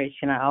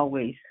declaration, I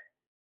always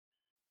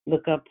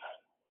look up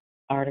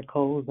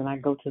articles and I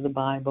go to the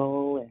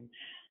Bible and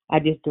I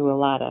just do a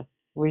lot of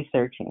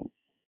researching.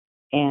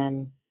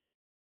 And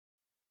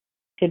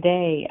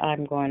today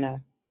I'm going to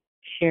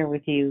share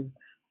with you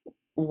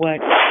what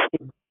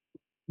is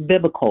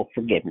biblical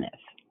forgiveness.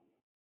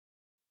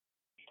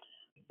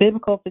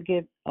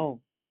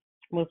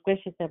 Most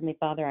gracious Heavenly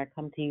Father, I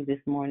come to you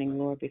this morning,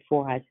 Lord,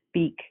 before I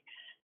speak,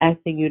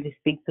 asking you to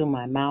speak through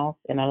my mouth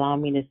and allow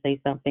me to say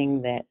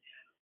something that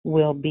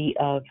will be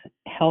of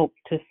help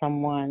to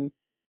someone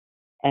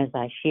as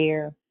I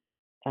share.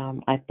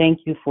 I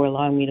thank you for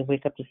allowing me to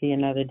wake up to see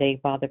another day,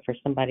 Father, for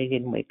somebody who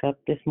didn't wake up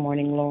this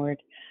morning,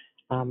 Lord.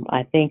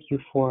 I thank you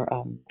for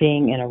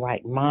being in a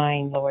right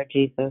mind, Lord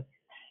Jesus.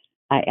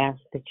 I ask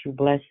that you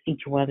bless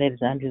each one that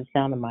is under the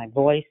sound of my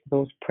voice,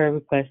 those prayer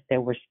requests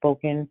that were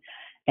spoken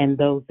and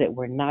those that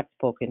were not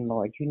spoken,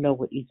 Lord. You know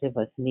what each of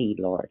us need,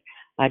 Lord.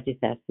 I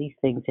just ask these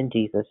things in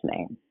Jesus'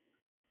 name.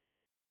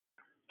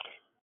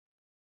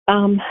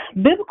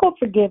 Biblical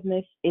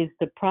forgiveness is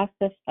the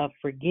process of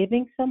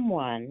forgiving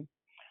someone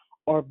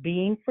or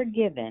being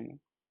forgiven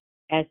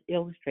as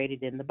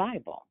illustrated in the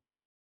Bible.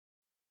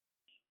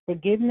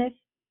 Forgiveness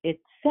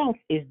itself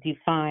is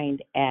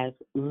defined as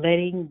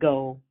letting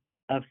go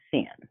of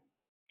sin.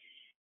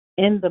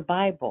 In the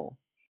Bible,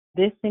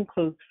 this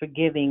includes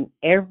forgiving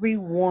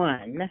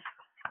everyone,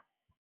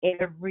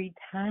 every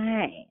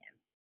time,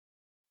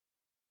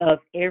 of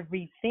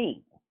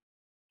everything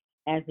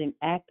as an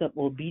act of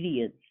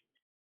obedience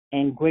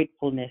and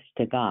gratefulness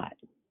to God.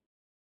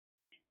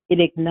 It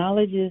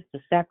acknowledges the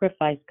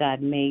sacrifice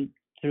God made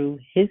through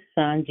his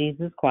Son,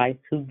 Jesus Christ,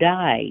 who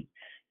died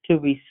to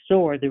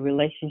restore the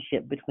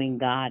relationship between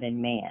God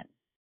and man.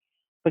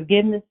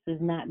 Forgiveness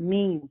does not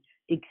mean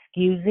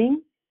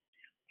excusing,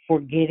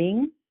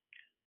 forgetting,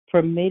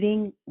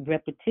 permitting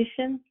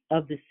repetition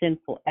of the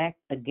sinful act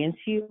against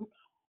you,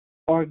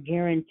 or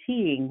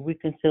guaranteeing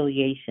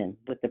reconciliation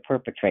with the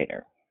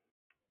perpetrator.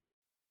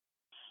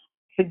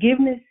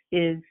 Forgiveness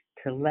is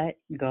to let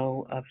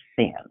go of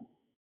sin.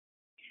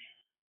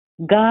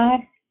 God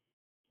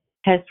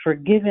has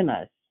forgiven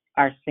us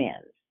our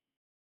sins,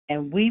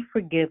 and we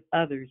forgive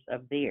others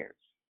of theirs.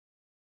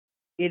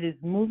 It is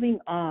moving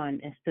on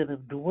instead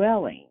of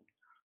dwelling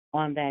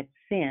on that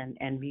sin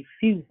and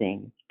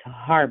refusing to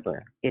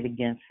harbor it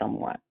against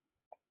someone.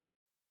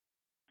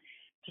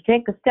 To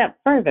take a step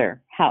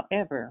further,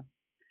 however,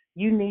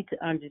 you need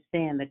to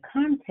understand the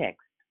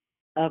context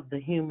of the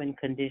human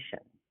condition.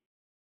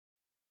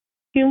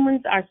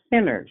 Humans are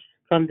sinners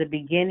from the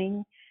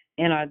beginning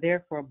and are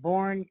therefore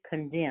born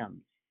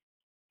condemned,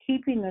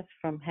 keeping us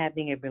from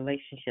having a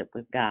relationship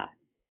with God.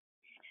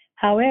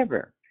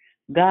 However,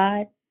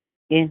 God,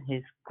 in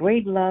his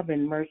great love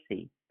and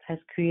mercy, has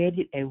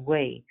created a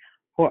way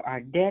for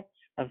our debts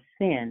of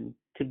sin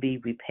to be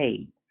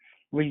repaid,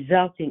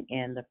 resulting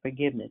in the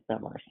forgiveness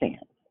of our sins.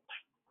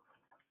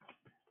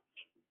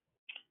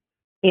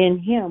 In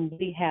him,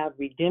 we have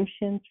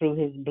redemption through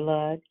his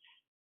blood,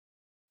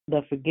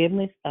 the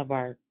forgiveness of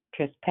our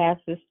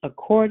trespasses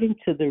according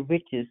to the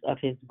riches of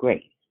his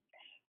grace,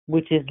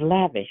 which is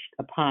lavished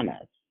upon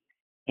us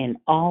in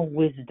all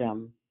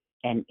wisdom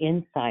and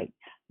insight,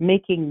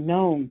 making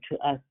known to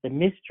us the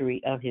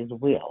mystery of his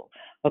will,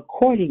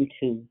 according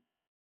to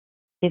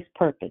his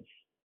purpose,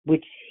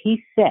 which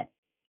he set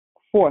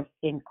forth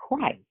in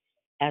Christ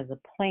as a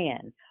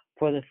plan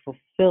for the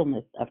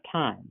fulfillment of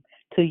time,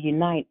 to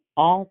unite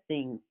all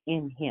things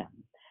in him,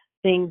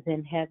 things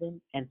in heaven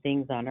and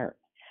things on earth.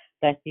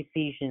 That's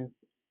Ephesians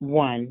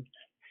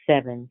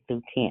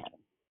 1:7-10.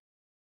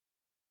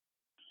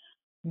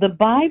 The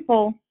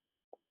Bible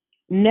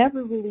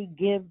never really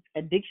gives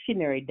a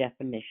dictionary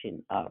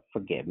definition of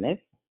forgiveness,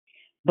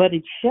 but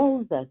it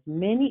shows us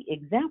many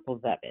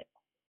examples of it.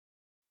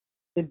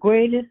 The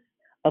greatest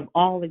of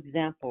all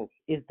examples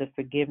is the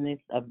forgiveness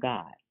of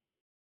God.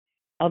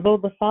 Although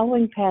the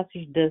following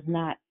passage does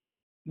not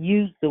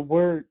use the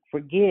word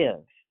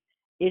forgive,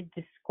 it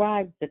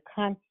describes the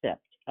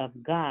concept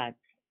of God's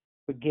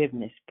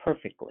forgiveness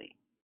perfectly.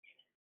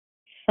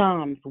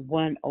 Psalms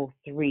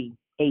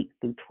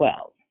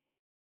 103:8-12.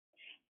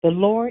 The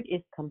Lord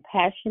is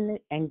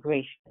compassionate and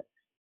gracious,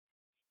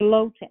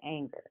 slow to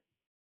anger,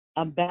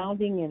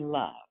 abounding in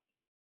love.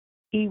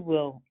 He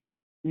will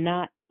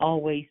not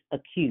always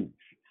accuse,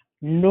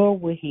 nor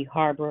will he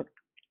harbor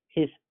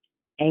his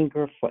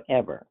anger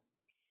forever.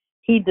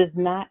 He does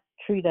not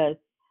treat us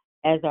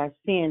as our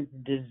sins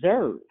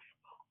deserve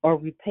or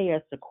repay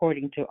us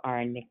according to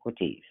our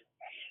iniquities.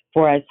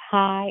 For as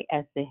high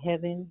as the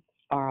heavens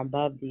are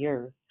above the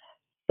earth,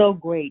 so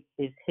great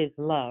is his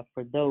love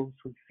for those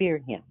who fear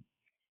him.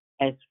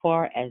 As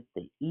far as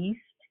the east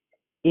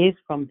is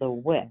from the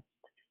west,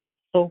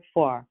 so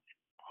far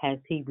has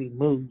he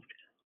removed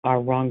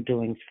our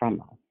wrongdoings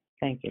from us.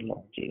 Thank you,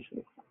 Lord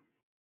Jesus.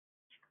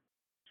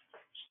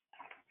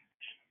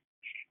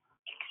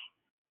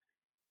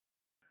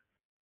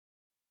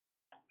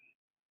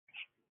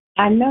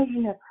 I know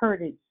you have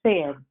heard it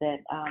said that,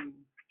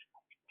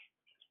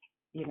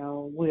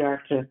 we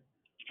are to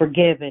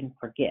forgive and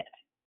forget.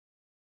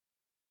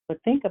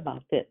 But think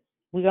about this.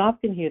 We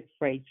often hear the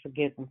phrase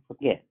forgive and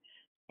forget,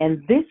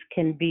 and this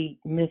can be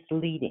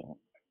misleading.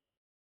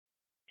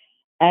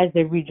 As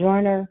a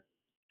rejoinder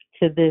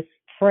to this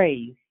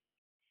phrase,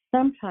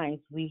 sometimes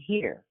we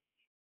hear,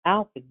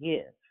 I'll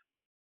forgive,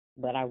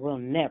 but I will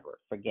never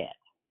forget.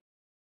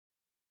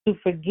 To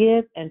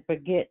forgive and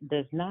forget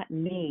does not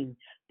mean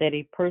that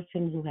a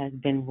person who has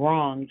been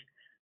wronged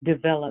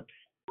develops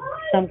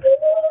some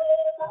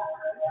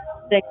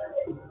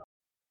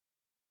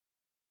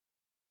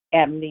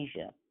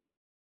amnesia.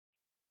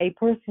 A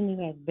person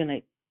who has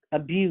been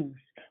abused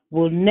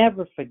will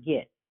never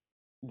forget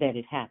that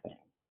it happened.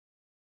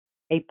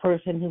 A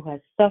person who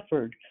has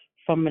suffered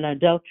from an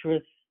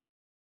adulterous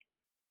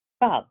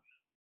spouse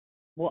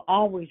will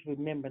always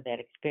remember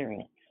that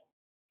experience.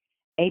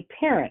 A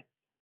parent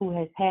who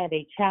has had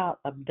a child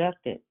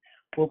abducted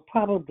will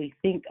probably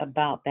think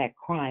about that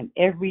crime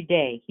every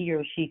day he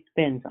or she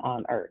spends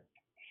on earth.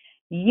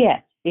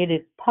 Yes, it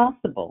is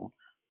possible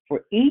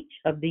for each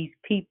of these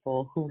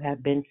people who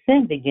have been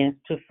sinned against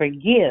to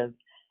forgive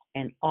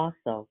and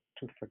also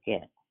to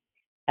forget,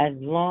 as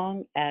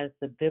long as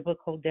the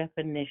biblical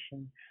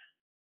definition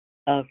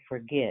of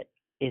forget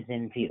is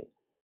in view.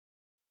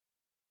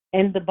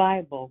 In the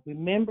Bible,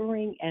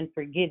 remembering and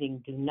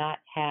forgetting do not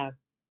have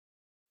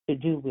to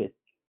do with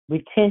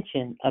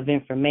retention of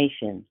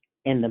information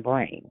in the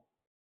brain.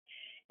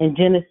 In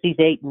Genesis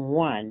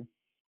 8:1,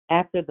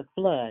 after the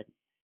flood,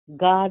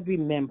 God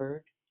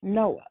remembered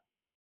Noah.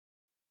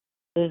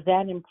 Does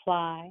that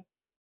imply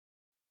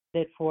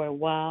that for a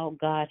while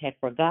God had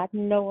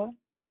forgotten Noah,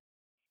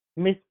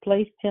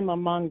 misplaced him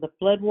among the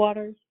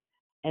floodwaters,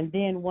 and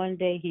then one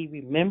day he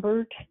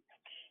remembered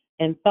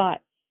and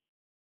thought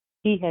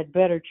he had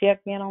better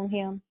check in on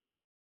him?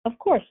 Of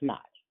course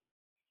not.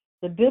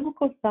 The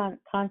biblical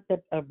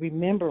concept of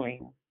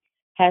remembering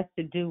has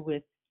to do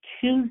with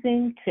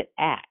choosing to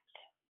act,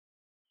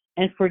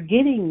 and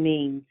forgetting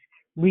means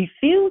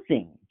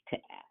refusing to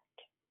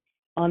act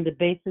on the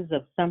basis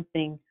of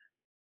something.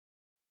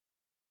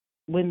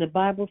 When the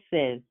Bible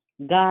says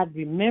God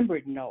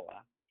remembered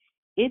Noah,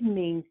 it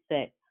means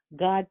that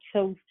God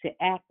chose to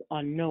act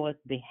on Noah's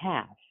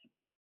behalf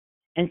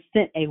and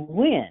sent a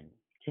wind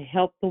to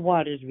help the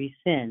waters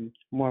rescend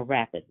more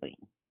rapidly.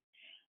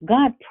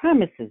 God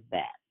promises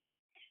that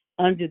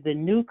under the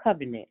new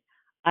covenant,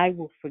 I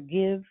will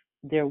forgive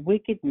their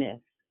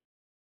wickedness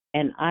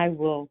and I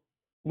will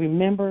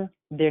remember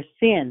their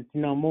sins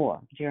no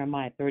more.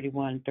 Jeremiah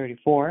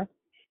 31:34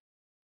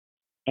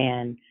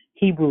 and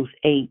Hebrews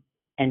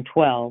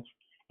 8:12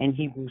 and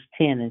Hebrews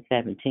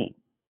 10:17.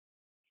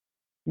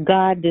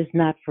 God does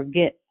not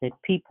forget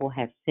that people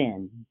have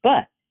sinned,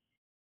 but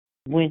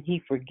when he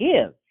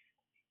forgives,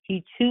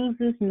 he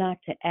chooses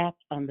not to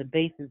act on the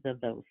basis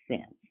of those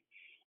sins.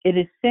 It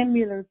is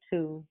similar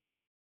to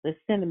the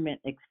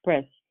sentiment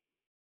expressed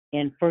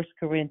in 1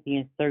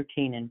 Corinthians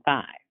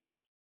 13:5,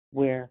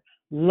 where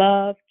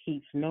love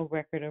keeps no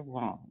record of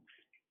wrongs.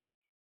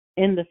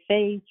 In the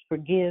phrase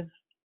forgive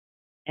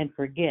and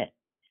forget,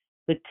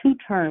 the two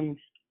terms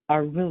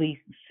are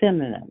really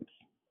synonyms.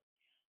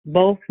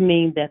 Both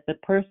mean that the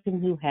person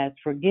who has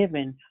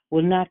forgiven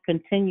will not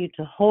continue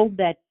to hold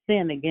that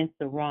sin against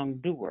the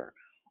wrongdoer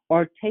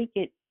or take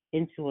it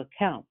into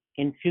account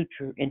in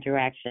future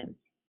interactions.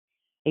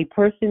 A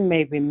person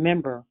may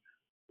remember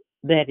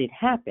that it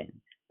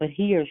happened, but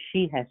he or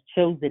she has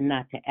chosen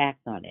not to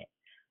act on it.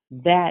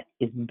 That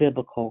is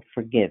biblical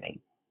forgiving.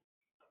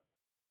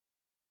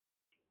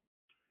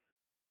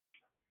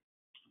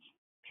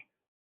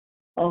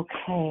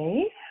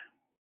 Okay.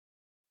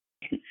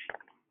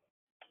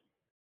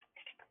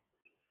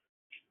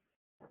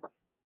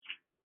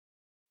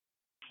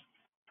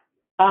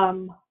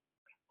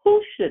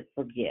 Who should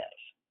forgive?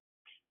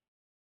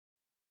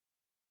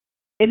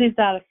 It is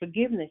out of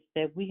forgiveness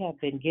that we have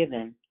been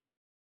given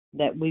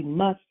that we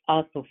must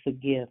also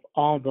forgive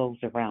all those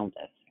around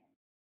us,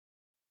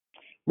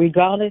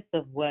 regardless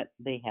of what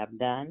they have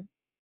done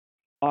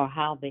or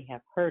how they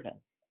have hurt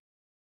us.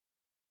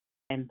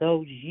 And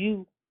those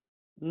you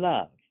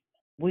love,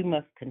 we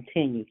must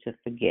continue to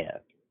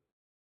forgive.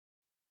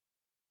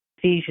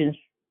 Ephesians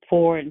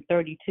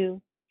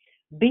 4:32,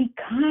 be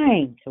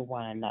kind to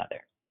one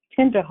another,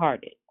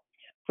 tenderhearted,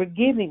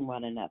 forgiving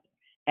one another,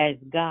 as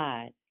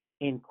God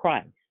in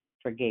Christ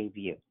forgave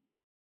you.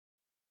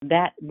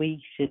 That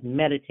we should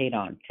meditate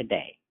on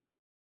today.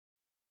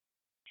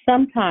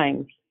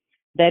 Sometimes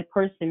that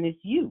person is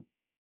you.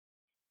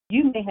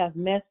 You may have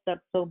messed up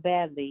so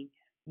badly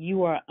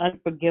you are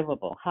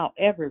unforgivable.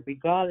 However,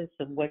 regardless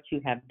of what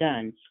you have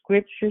done,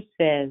 Scripture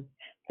says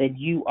that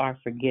you are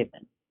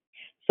forgiven.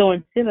 So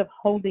instead of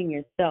holding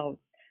yourself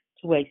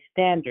to a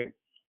standard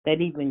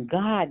that even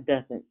God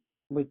doesn't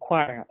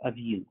require of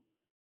you,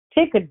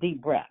 take a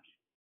deep breath.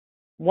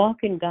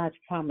 Walk in God's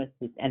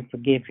promises and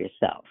forgive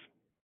yourself.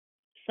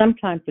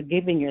 Sometimes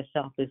forgiving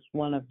yourself is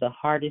one of the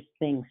hardest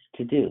things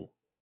to do.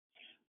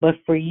 But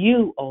for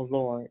you, O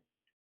Lord,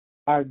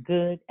 are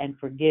good and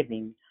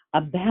forgiving,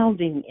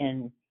 abounding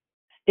in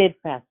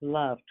steadfast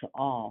love to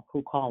all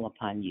who call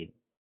upon you.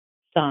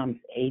 Psalms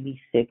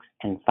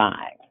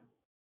 86:5.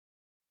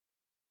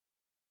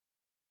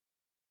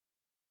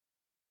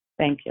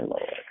 Thank you,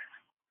 Lord.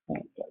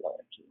 Thank you,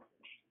 Lord Jesus.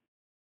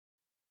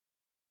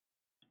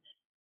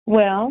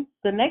 Well,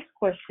 the next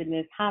question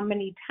is, how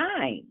many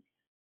times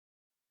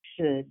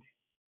should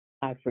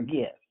I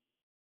forgive?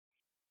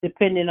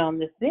 Depending on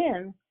the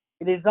sin,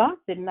 it is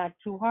often not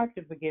too hard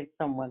to forgive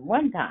someone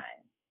one time.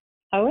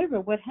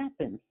 However, what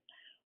happens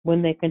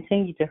when they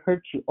continue to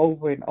hurt you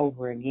over and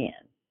over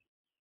again?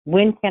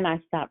 When can I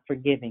stop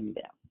forgiving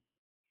them?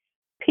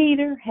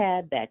 Peter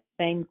had that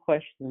same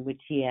question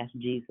which he asked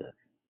Jesus.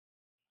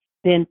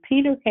 Then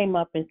Peter came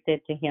up and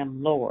said to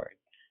him, Lord,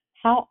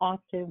 how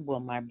often will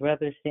my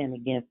brother sin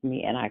against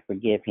me and I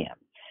forgive him?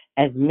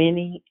 As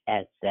many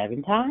as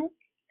 7 times?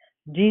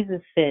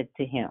 Jesus said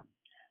to him,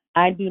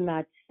 I do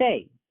not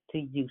say to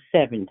you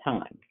 7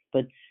 times,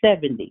 but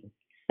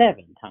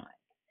 77 times.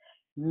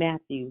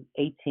 Matthew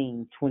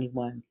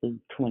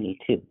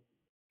 18:21-22.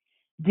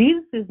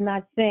 Jesus is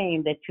not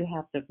saying that you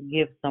have to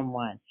forgive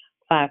someone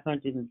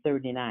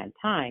 539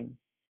 times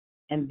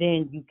and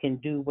then you can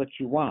do what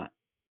you want.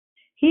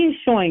 He is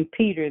showing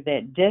Peter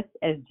that just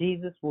as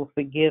Jesus will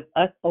forgive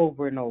us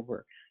over and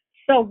over,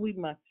 so we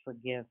must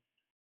forgive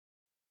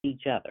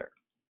each other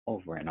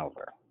over and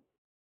over.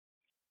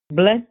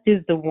 Blessed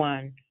is the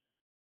one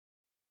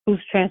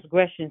whose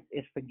transgressions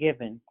is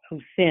forgiven,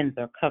 whose sins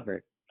are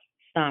covered.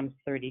 Psalms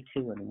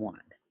 32:1.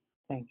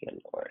 Thank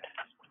you, Lord.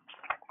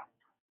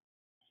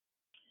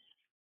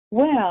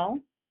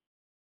 Well,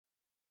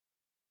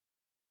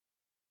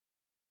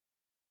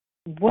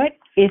 what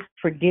is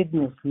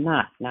forgiveness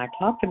not? Now, I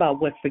talked about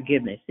what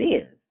forgiveness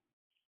is,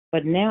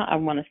 but now I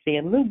want to say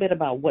a little bit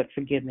about what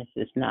forgiveness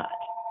is not.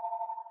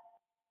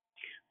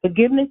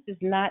 Forgiveness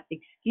is not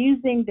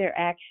excusing their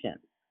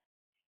actions,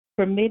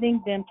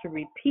 permitting them to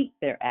repeat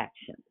their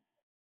actions,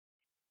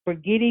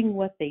 forgetting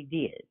what they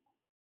did,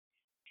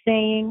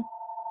 saying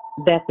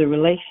that the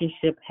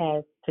relationship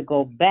has to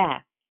go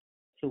back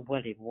to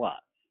what it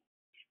was.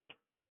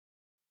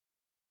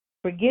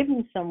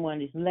 Forgiving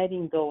someone is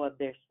letting go of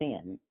their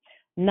sin,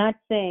 not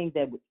saying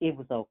that it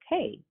was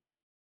okay.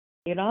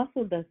 It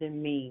also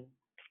doesn't mean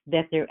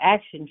that their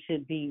action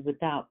should be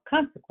without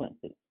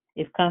consequences,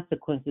 if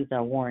consequences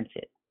are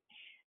warranted.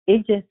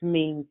 It just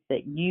means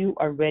that you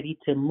are ready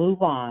to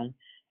move on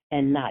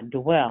and not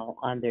dwell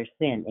on their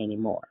sin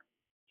anymore.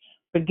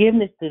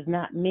 Forgiveness does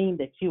not mean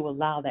that you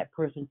allow that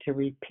person to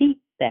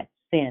repeat that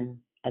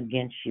sin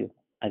against you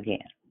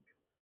again.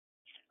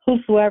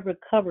 Whosoever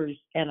covers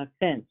an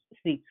offense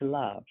seeks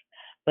love,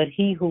 but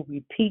he who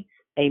repeats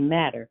a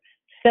matter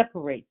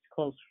separates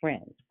close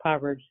friends.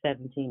 Proverbs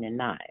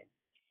 17:9.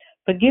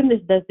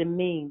 Forgiveness doesn't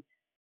mean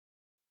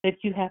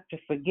that you have to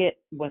forget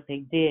what they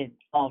did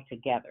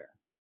altogether.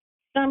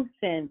 Some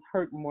sins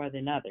hurt more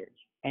than others,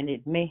 and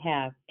it may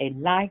have a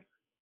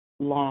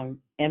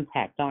lifelong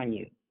impact on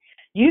you.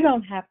 You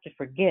don't have to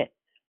forget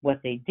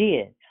what they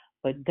did,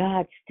 but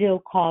God still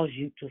calls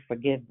you to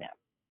forgive them.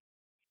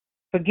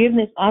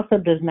 Forgiveness also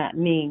does not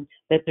mean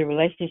that the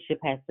relationship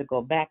has to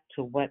go back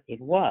to what it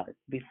was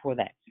before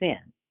that sin.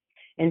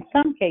 In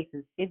some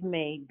cases, it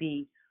may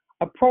be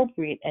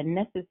appropriate and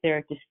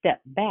necessary to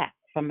step back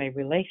from a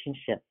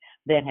relationship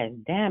that has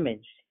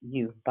damaged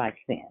you by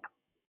sin.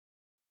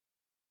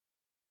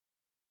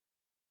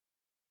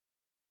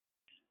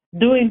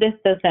 Doing this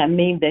does not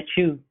mean that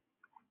you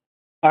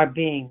are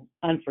being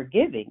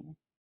unforgiving.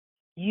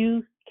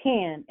 You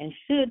can and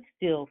should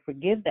still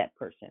forgive that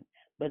person,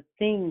 but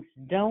things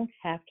don't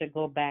have to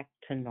go back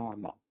to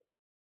normal.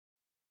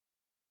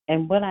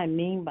 And what I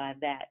mean by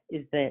that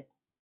is that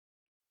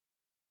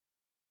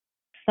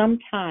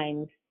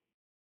sometimes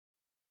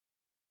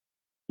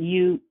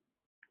you,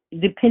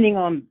 depending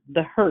on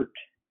the hurt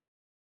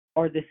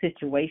or the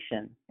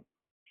situation,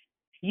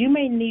 you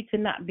may need to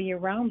not be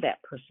around that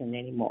person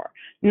anymore.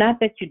 Not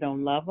that you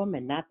don't love them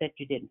and not that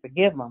you didn't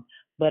forgive them,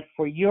 but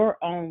for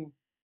your own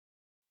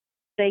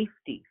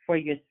safety, for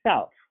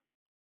yourself.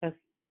 Because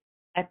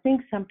I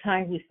think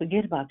sometimes we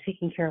forget about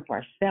taking care of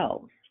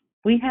ourselves.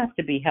 We have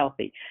to be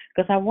healthy.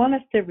 Because I want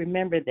us to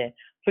remember that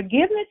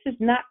forgiveness is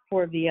not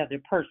for the other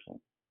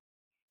person.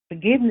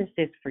 Forgiveness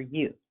is for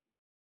you.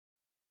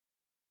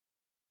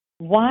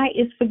 Why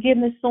is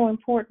forgiveness so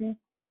important?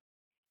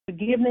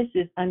 Forgiveness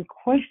is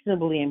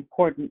unquestionably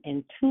important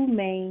in 2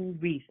 main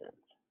reasons.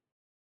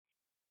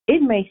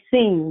 It may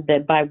seem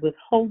that by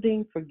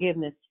withholding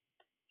forgiveness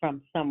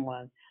from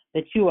someone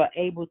that you are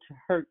able to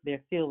hurt their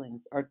feelings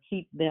or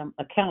keep them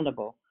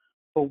accountable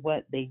for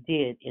what they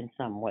did in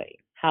some way.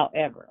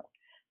 However,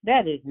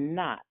 that is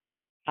not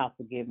how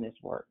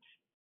forgiveness works.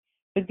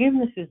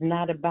 Forgiveness is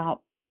not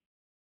about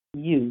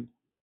you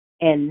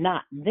and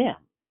not them.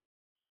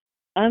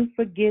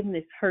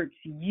 Unforgiveness hurts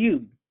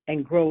you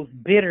and grows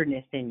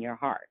bitterness in your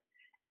heart.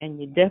 and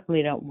you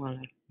definitely don't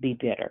want to be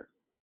bitter.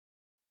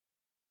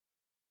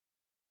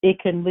 It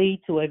can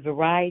lead to a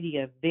variety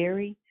of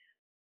very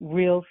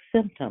real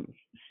symptoms,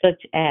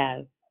 such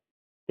as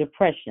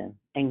depression,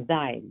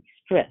 anxiety,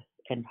 stress,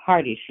 and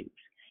heart issues.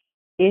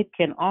 It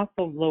can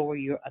also lower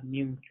your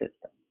immune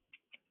system.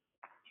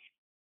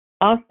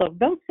 Also,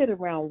 don't sit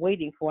around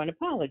waiting for an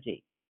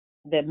apology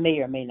that may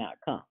or may not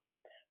come.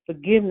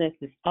 Forgiveness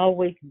is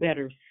always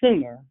better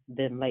sooner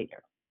than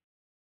later.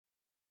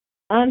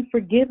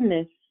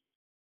 Unforgiveness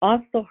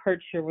also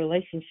hurts your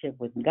relationship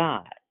with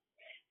God.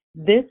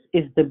 This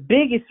is the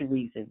biggest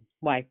reason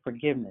why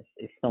forgiveness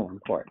is so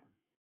important.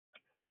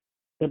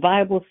 The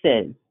Bible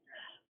says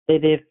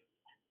that if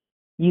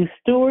you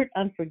steward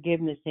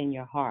unforgiveness in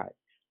your heart,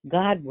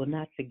 God will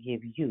not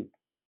forgive you.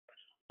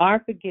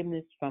 Our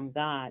forgiveness from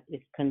God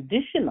is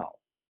conditional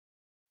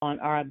on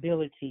our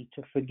ability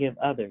to forgive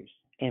others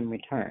in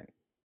return.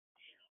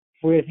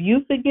 For if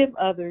you forgive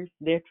others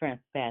their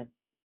trespasses,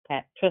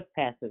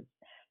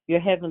 your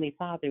heavenly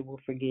Father will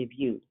forgive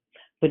you.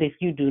 But if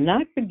you do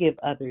not forgive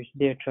others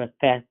their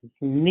trespasses,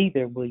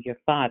 neither will your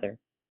Father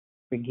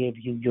forgive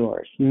you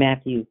yours.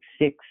 Matthew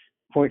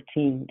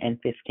 6:14 and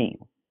 15.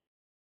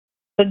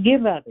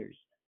 Forgive others.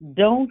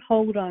 Don't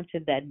hold on to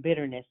that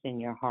bitterness in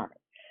your heart.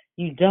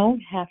 You don't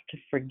have to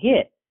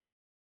forget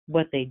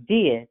what they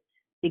did,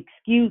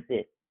 excuse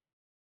it,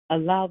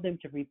 allow them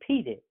to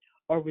repeat it,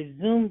 or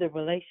resume the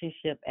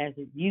relationship as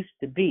it used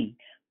to be,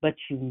 but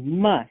you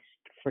must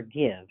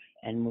forgive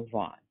and move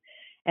on.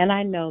 And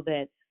I know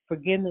that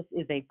forgiveness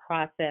is a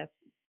process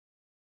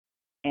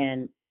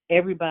and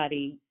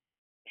everybody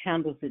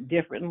handles it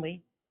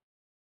differently.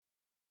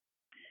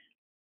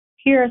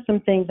 Here are some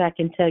things I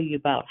can tell you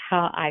about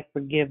how I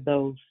forgive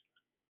those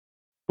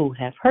who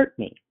have hurt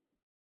me.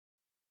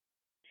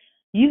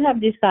 You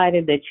have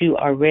decided that you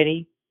are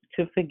ready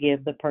to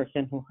forgive the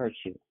person who hurt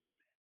you.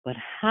 But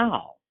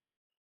how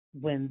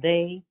when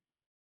they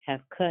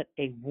have cut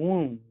a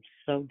wound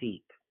so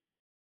deep?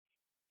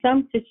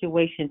 Some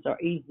situations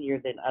are easier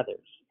than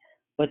others,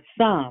 but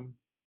some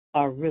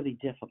are really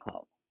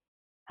difficult.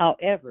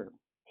 However,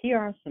 here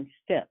are some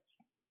steps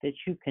that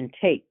you can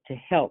take to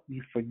help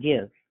you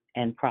forgive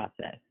and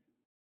process.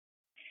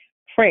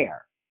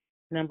 Prayer.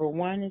 Number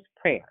one is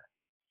prayer.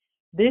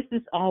 This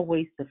is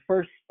always the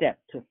first step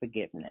to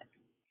forgiveness.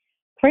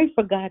 Pray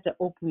for God to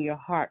open your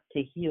heart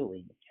to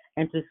healing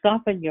and to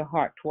soften your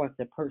heart towards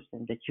the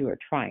person that you are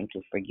trying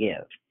to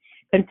forgive.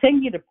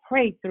 Continue to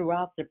pray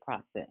throughout the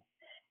process,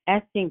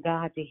 asking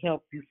God to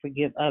help you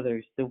forgive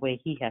others the way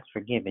He has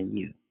forgiven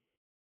you.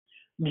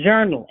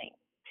 Journaling.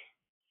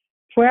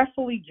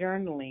 Prayerfully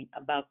journaling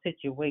about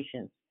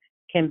situations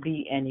can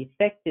be an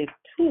effective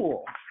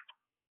tool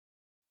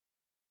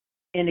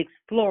in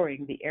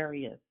exploring the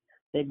areas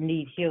that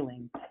need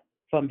healing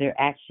from their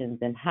actions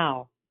and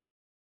how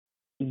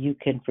you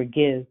can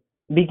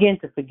begin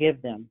to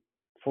forgive them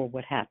for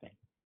what happened.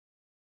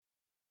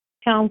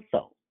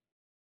 Counsel.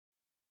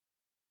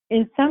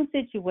 In some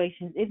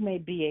situations, it may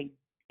be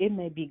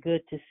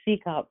good to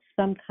seek out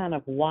some kind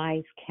of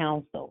wise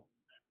counsel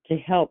to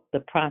help the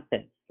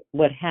process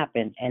what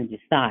happened and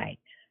decide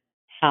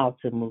how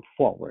to move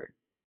forward.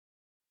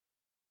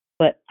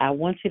 But I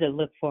want you to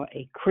look for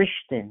a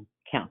Christian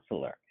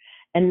counselor,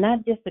 and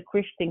not just a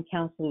Christian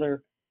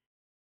counselor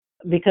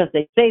because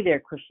they say they're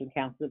a Christian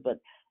counselor, but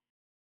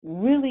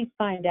really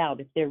find out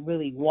if they're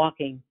really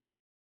walking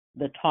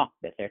the talk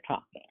that they're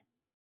talking.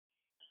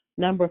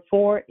 Number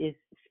 4 is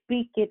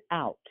speak it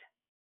out.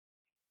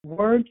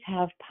 Words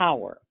have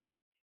power.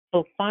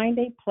 So find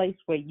a place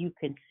where you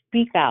can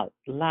speak out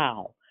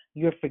loud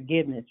your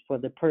forgiveness for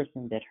the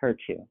person that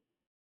hurt you.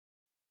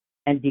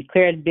 And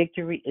declared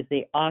victory is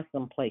an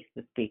awesome place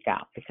to speak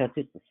out because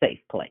it's a safe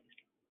place.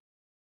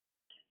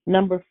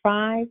 Number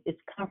 5 is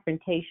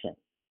confrontation.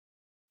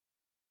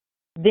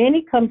 Then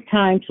it comes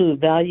time to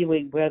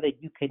evaluate whether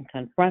you can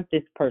confront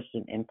this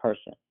person in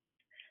person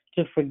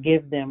to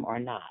forgive them or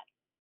not.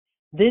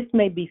 This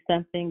may be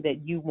something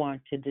that you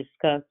want to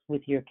discuss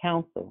with your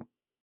counsel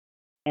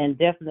and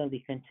definitely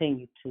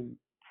continue to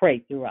pray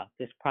throughout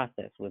this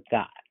process with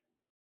God.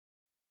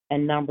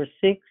 And number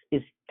 6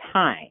 is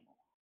time.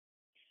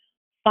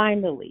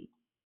 Finally,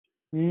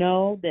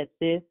 know that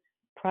this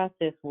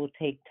process will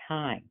take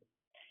time.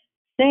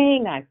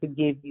 Saying I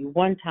forgive you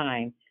one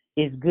time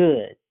is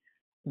good,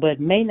 but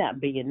may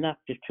not be enough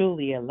to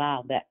truly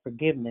allow that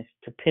forgiveness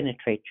to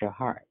penetrate your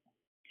heart.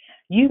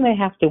 You may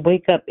have to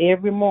wake up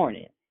every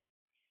morning,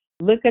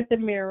 look at the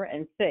mirror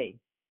and say,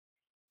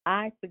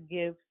 I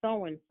forgive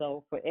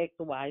so-and-so for X,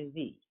 Y,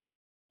 Z,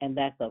 and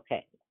that's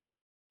okay.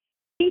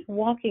 Keep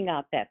walking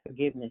out that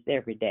forgiveness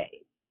every day.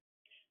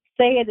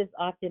 Say it as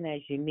often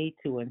as you need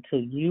to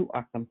until they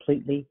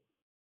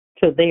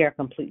are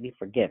completely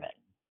forgiven.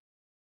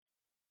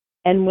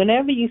 And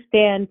whenever you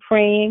stand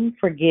praying,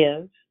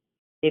 forgive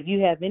if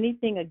you have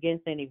anything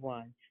against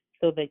anyone,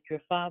 so that your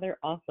Father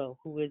also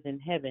who is in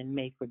heaven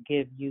may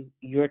forgive you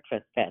your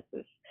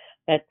trespasses.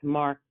 That's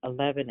Mark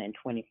 11 and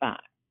 25.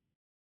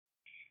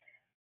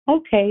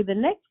 Okay, the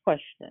next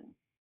question.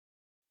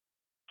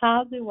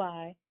 How do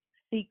I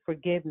seek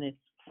forgiveness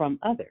from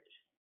others.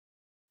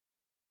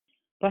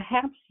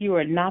 Perhaps you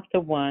are not the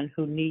one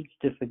who needs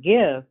to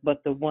forgive,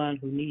 but the one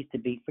who needs to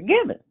be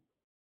forgiven.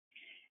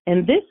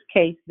 In this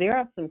case, there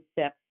are some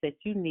steps that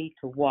you need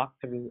to walk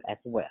through as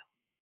well.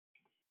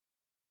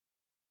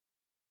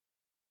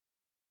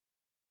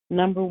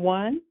 Number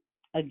one,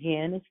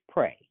 again, is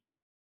pray.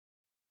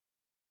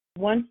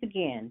 Once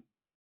again,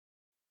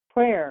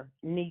 prayer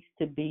needs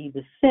to be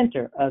the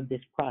center of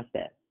this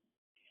process.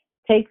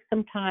 Take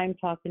some time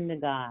talking to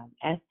God,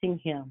 asking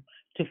Him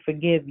to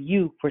forgive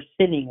you for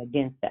sinning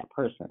against that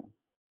person.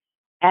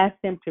 Ask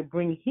Him to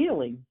bring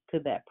healing to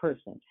that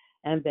person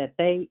and that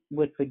they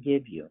would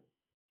forgive you.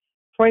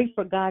 Pray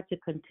for God to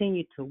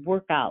continue to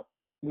work out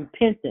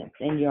repentance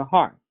in your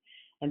heart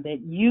and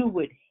that you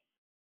would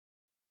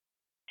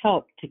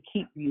help to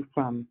keep you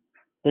from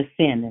the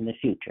sin in the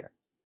future.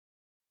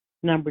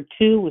 Number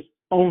two is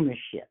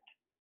ownership.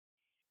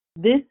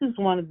 This is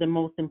one of the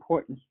most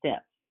important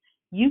steps.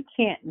 You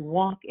can't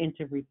walk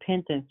into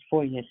repentance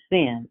for your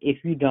sin if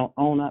you don't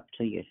own up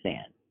to your sin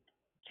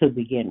to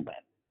begin with.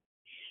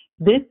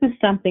 This is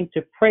something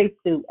to pray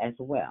through as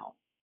well,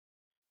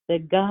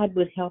 that God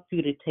would help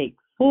you to take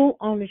full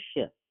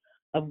ownership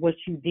of what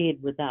you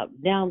did without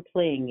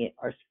downplaying it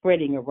or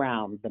spreading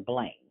around the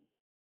blame.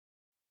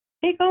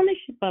 Take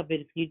ownership of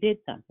it if you did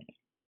something.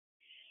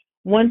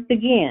 Once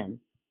again,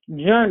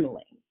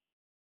 journaling.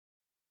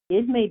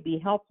 It may be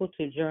helpful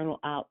to journal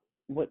out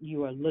what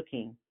you are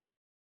looking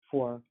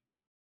for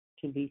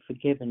to be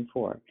forgiven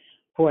for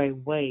a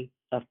way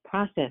of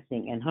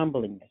processing and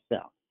humbling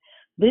yourself.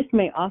 This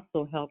may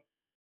also help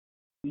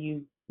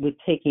you with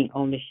taking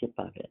ownership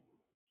of it.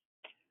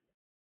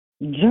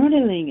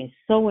 Journaling is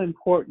so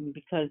important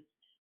because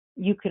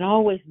you can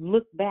always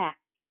look back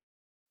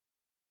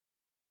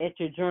at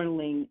your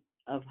journaling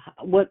of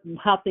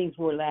how things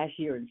were last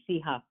year and see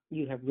how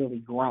you have really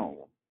grown.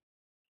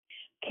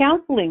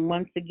 Counseling,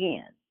 once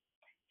again,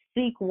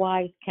 seek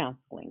wise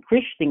counseling.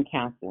 Christian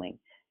counseling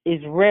is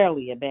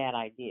rarely a bad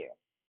idea.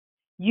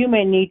 You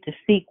may need to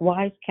seek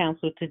wise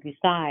counsel to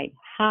decide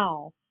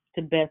how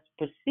to best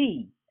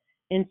proceed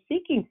in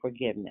seeking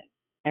forgiveness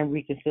and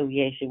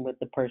reconciliation with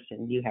the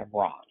person you have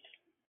wronged.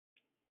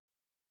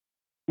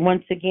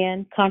 Once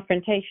again,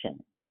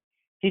 confrontation.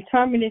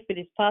 Determine if it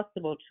is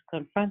possible to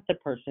confront the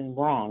person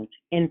wronged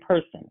in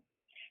person,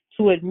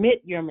 to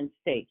admit your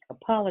mistake,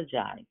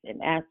 apologize,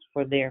 and ask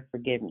for their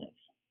forgiveness.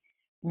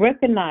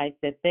 Recognize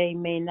that they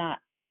may not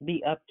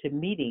be up to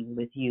meeting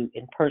with you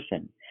in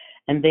person,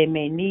 and they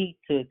may need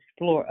to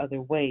explore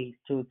other ways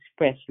to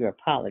express your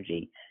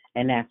apology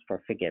and ask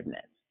for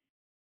forgiveness.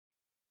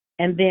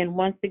 And then,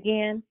 once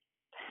again,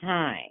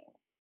 time.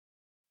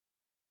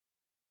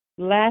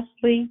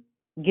 Lastly,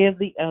 give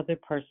the other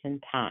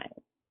person time.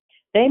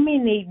 They may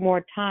need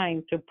more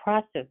time to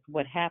process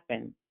what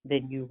happened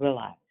than you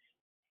realize.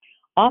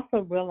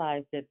 Also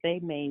realize that they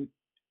may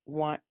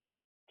want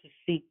to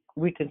seek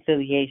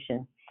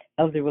reconciliation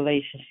of the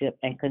relationship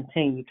and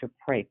continue to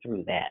pray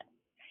through that.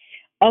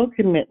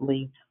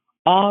 Ultimately,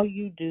 all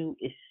you do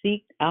is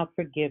seek out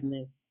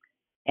forgiveness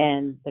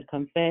and the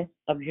confess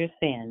of your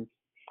sins.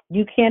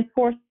 You can't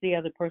force the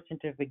other person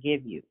to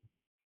forgive you.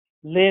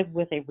 Live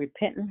with a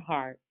repentant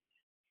heart,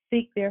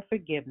 seek their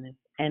forgiveness,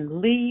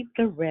 and leave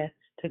the rest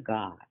to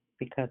God,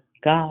 because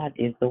God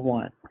is the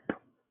one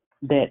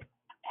that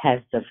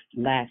has the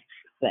last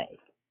say.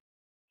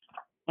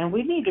 And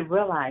we need to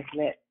realize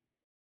that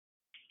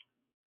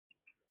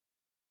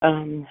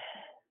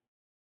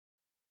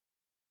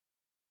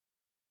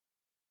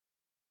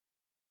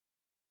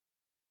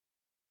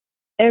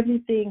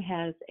everything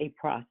has a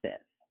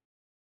process.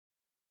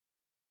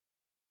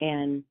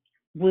 And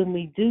when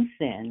we do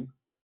sin,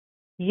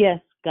 yes,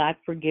 God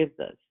forgives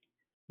us,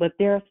 but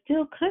there are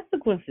still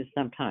consequences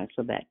sometimes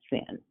for that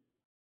sin,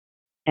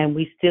 and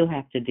we still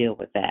have to deal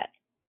with that.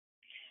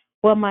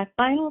 Well, my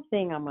final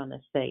thing I'm going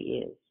to say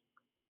is,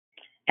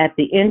 at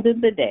the end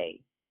of the day,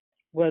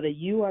 whether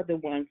you are the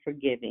one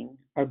forgiving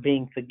or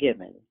being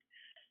forgiven,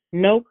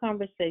 no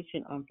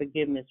conversation on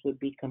forgiveness would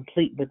be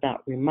complete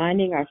without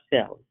reminding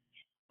ourselves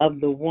of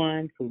the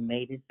one who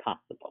made it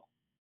possible.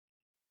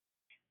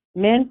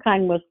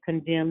 Mankind was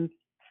condemned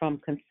from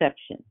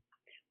conception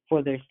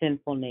for their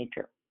sinful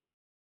nature.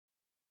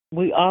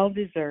 We all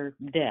deserve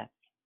death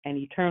and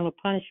eternal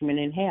punishment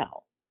in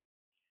hell.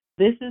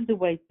 This is the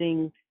way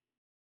things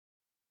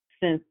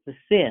since the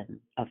sin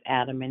of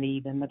Adam and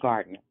Eve in the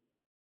garden.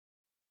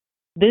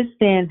 This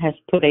sin has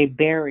put a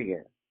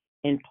barrier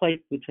in place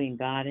between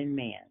God and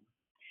man,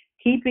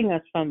 keeping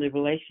us from the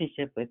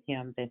relationship with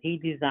Him that He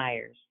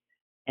desires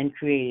and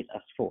created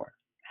us for.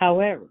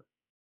 However,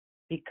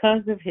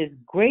 because of His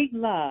great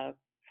love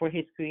for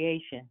His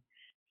creation,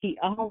 He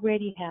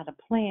already had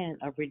a plan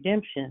of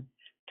redemption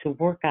to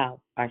work out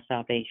our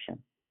salvation.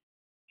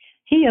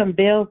 He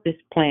unveils this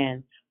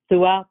plan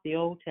throughout the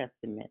Old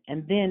Testament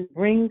and then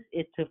brings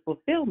it to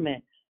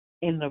fulfillment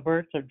in the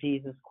birth of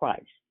Jesus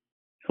Christ,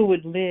 who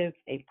would live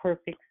a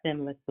perfect,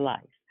 sinless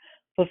life,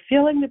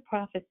 fulfilling the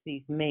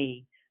prophecies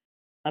made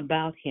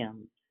about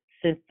Him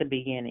since the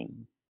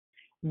beginning,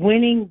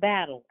 winning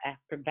battle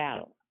after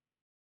battle,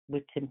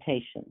 with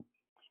temptation,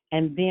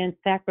 and then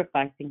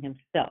sacrificing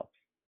himself,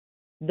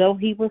 though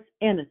he was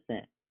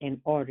innocent, in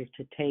order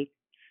to take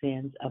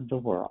sins of the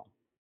world.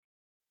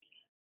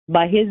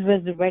 By his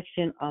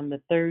resurrection on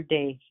the third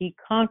day, he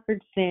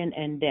conquered sin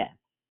and death.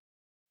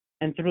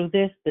 And through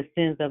this, the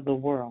sins of the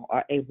world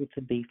are able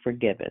to be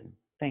forgiven.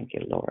 Thank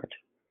you, Lord.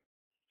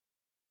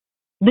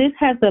 This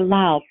has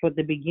allowed for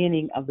the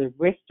beginning of the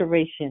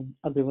restoration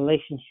of the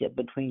relationship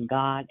between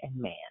God and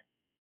man,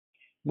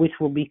 which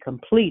will be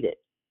completed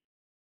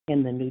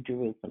in the New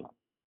Jerusalem.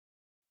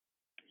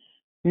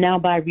 Now,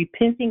 by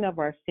repenting of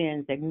our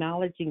sins,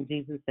 acknowledging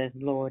Jesus as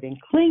Lord, and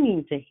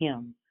clinging to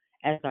him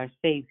as our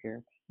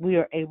Savior, we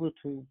are able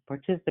to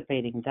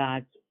participate in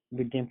God's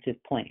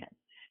redemptive plan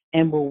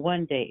and will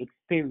one day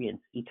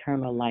experience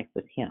eternal life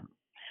with him.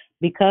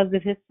 Because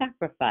of his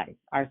sacrifice,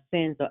 our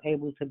sins are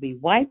able to be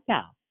wiped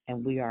out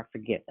and we are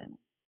forgiven.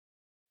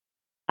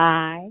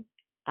 I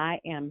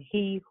am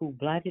he who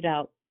blotted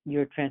out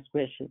your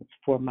transgressions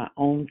for my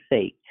own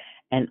sake,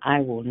 and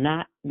I will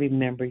not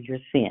remember your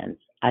sins.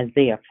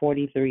 Isaiah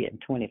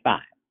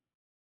 43:25.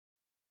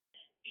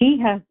 He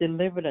has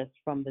delivered us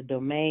from the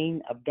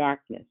domain of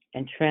darkness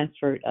and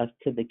transferred us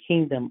to the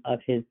kingdom of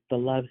his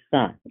beloved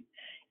Son,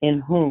 in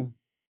whom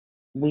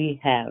we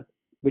have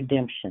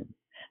redemption,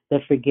 the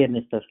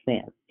forgiveness of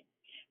sins.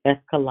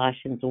 That's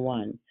Colossians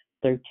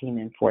 1:13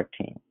 and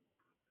 14.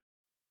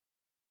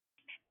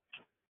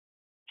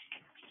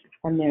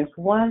 And there's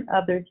one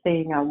other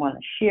thing I want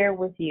to share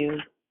with you,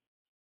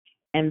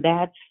 and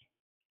that's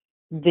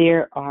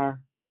there are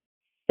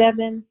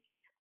 7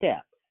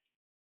 steps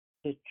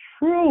to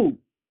true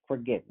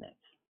forgiveness.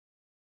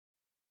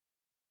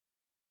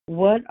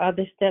 What are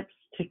the steps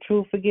to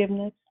true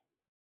forgiveness?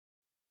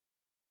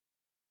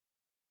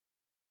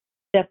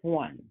 Step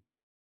 1,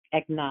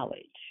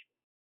 acknowledge.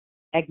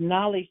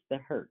 Acknowledge the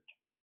hurt.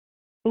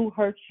 Who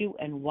hurt you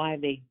and why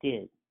they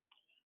did.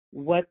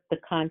 What's the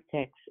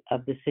context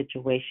of the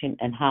situation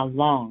and how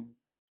long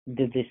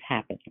did this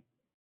happen?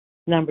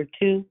 Number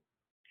 2,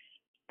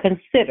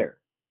 consider.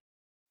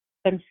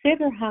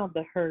 Consider how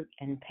the hurt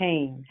and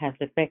pain has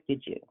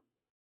affected you.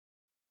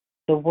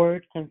 The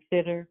word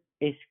consider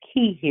is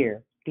key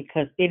here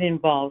because it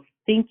involves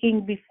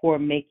thinking before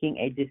making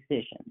a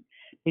decision.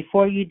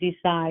 Before you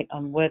decide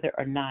on whether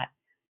or not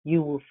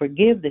you will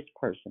forgive this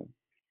person,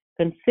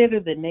 consider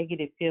the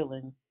negative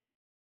feelings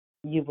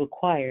you've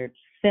acquired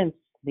since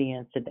the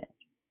incident.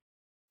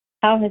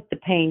 How has the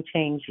pain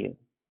changed you?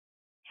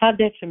 How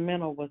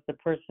detrimental was the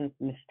person's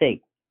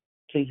mistake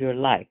to your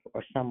life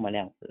or someone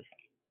else's?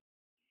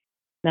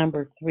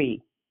 Number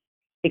 3,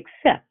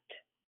 accept.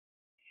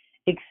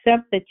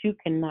 Accept that you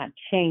cannot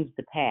change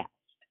the past,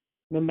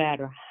 no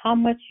matter how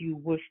much you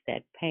wish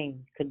that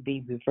pain could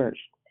be reversed.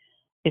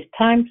 It's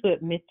time to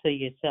admit to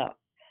yourself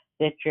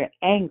that your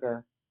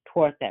anger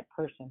toward that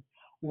person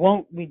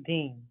won't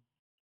redeem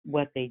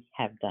what they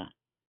have done.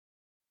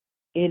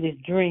 It is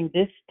during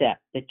this step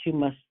that you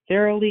must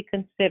thoroughly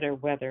consider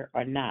whether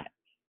or not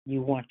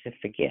you want to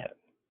forgive.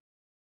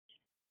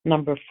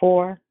 Number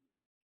 4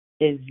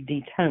 is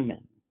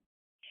determine.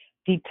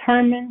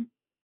 Determine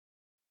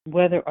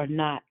whether or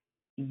not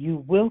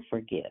you will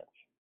forgive.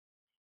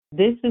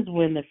 This is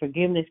when the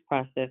forgiveness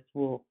process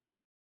will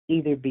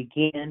either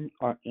begin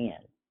or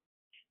end.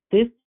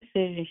 This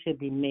decision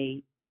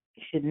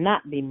should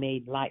not be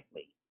made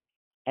lightly,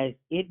 as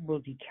it will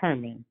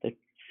determine the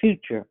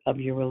future of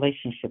your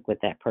relationship with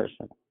that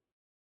person.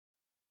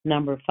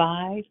 Number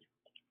 5,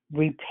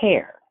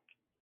 repair.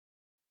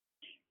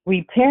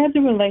 Repair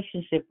the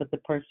relationship with the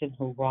person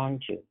who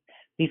wronged you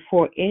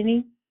before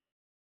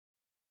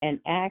an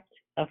act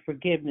of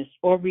forgiveness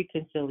or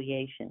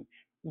reconciliation.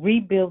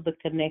 Rebuild the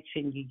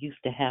connection you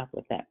used to have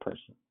with that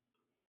person.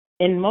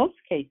 In most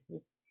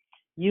cases,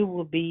 you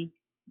will be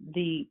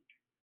the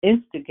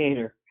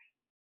instigator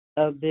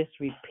of this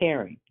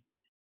repairing.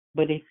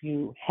 But if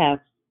you have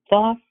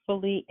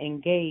thoughtfully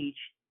engaged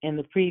in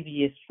the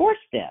previous 4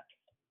 steps,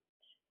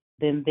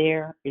 then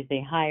there is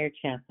a higher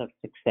chance of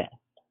success.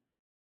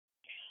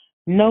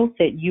 Note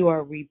that you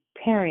are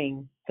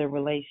repairing the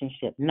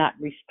relationship, not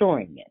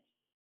restoring it.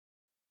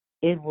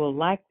 It will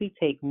likely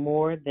take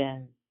more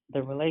than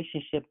the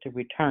relationship to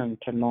return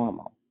to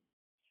normal,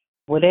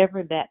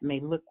 whatever that may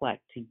look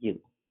like to you.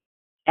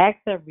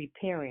 Acts of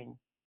repairing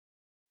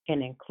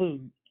can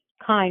include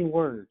kind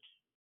words,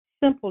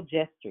 simple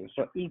gestures,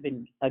 or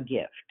even a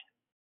gift.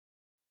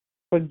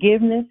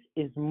 Forgiveness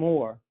is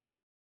more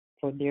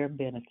for their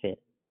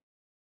benefit.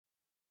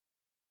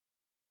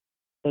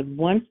 But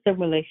once the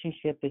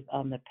relationship is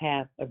on the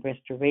path of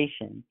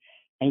restoration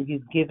and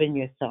you've given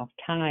yourself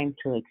time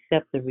to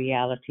accept the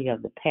reality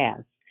of the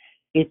past,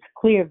 it's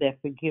clear that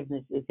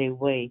forgiveness is a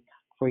way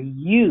for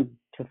you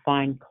to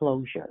find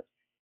closure.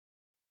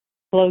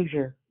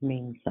 Closure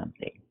means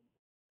something.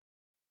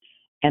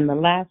 And the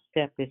last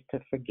step is to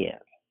forgive.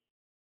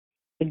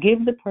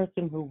 Forgive the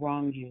person who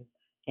wronged you.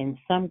 In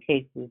some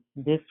cases,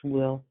 this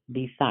will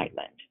be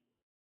silent.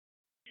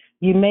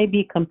 You may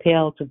be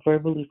compelled to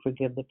verbally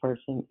forgive the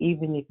person,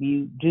 even if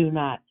you do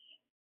not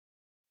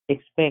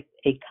expect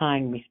a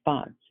kind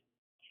response.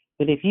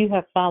 But if you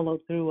have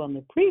followed through on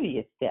the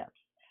previous steps,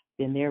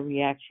 then their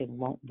reaction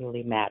won't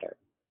really matter.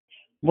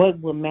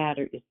 What will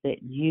matter is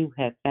that you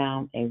have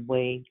found a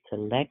way to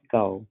let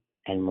go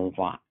and move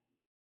on.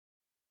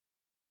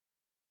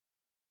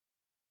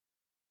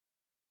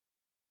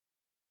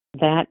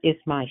 That is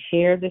my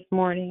share this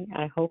morning.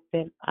 I hope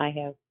that I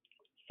have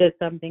said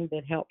something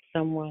that helps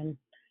someone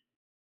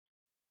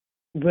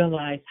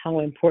realize how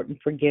important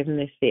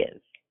forgiveness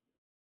is.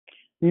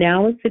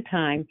 Now is the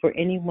time for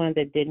anyone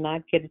that did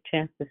not get a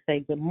chance to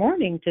say good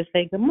morning to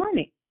say good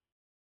morning.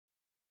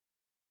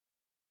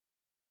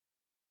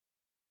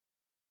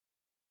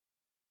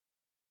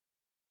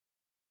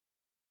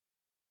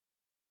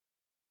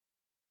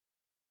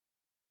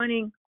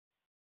 Morning.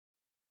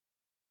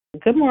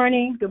 Good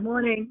morning. Good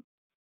morning.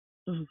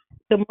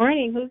 Good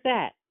morning. Who's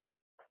that?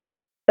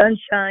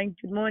 Sunshine.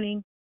 Good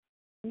morning.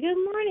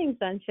 Good morning,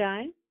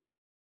 Sunshine.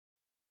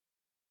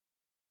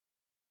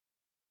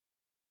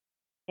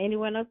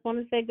 Anyone else want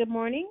to say good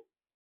morning?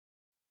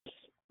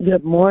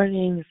 Good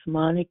morning, it's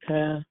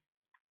Monica.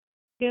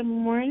 Good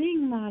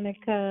morning,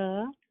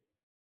 Monica.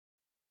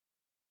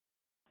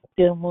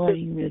 Good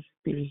morning, Miss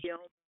B.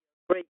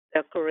 Great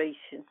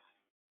decoration.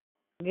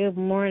 Good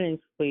morning,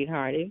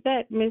 sweetheart. Is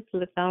that Miss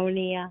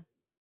Lithonia?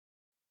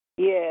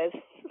 Yes.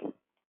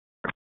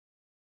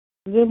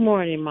 Good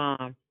morning,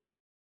 Mom.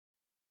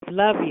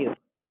 Love you.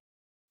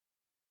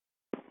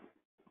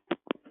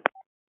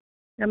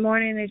 Good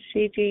morning, it's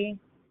Gigi.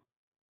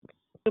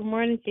 Good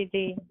morning,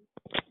 Gigi.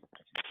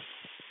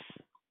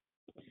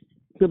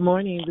 Good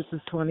morning. This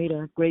is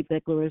Juanita. Great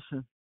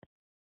declaration.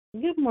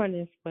 Good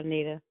morning,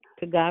 Juanita.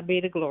 To God be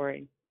the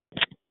glory.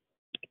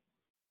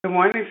 Good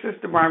morning,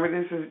 Sister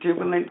Barbara. This is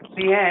Jubilant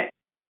Diet.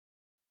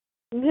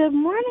 Good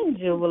morning,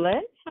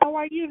 Jubilant. How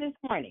are you this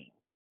morning?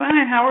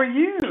 Fine. How are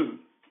you?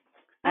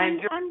 I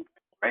enjoy I'm the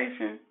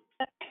celebration.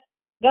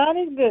 God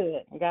is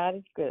good. God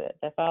is good.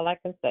 That's all I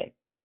can say.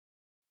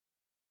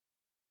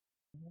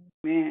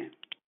 Man.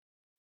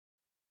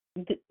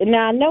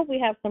 Now, I know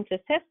we have some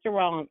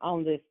testosterone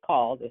on this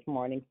call this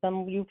morning.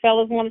 Some of you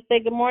fellas want to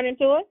say good morning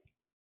to us?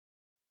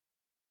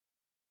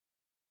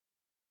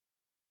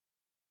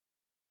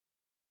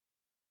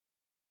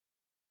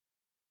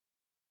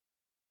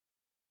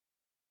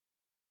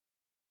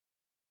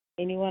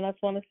 Anyone else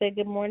want to say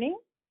good morning?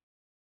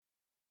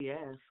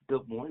 Yes,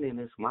 good morning.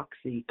 It's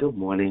Moxie. Good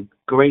morning.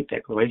 Great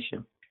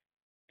declaration.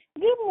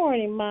 Good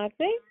morning,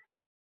 Moxie.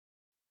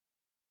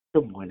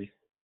 Good morning.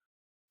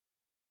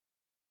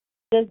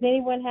 Does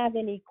anyone have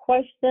any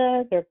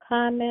questions or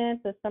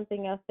comments or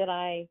something else that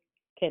I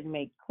can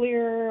make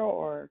clearer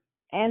or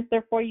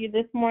answer for you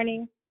this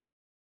morning?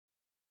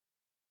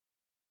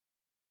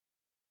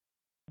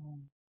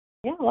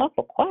 Yeah,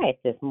 awful quiet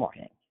this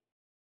morning.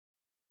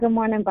 Good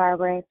morning,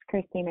 Barbara. It's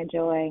Christina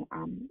Joy.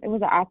 It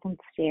was an awesome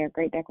share,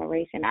 great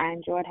declaration. I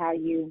enjoyed how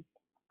you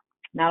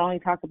not only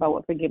talked about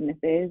what forgiveness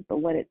is, but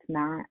what it's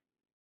not,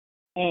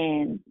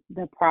 and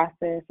the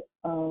process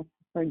of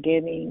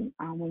forgiving.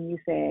 When you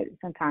said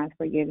sometimes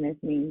forgiveness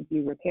means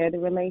you repair the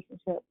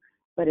relationship,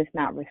 but it's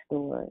not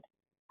restored.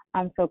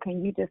 So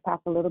can you just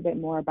talk a little bit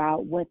more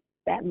about what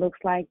that looks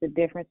like, the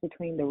difference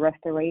between the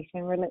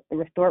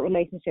restored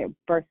relationship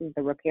versus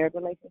the repaired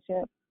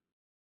relationship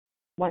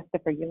once the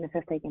forgiveness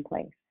has taken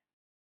place?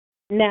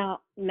 Now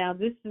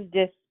this is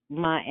just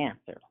my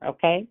answer,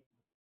 okay?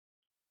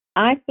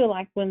 I feel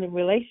like when the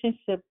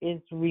relationship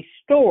is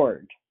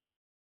restored,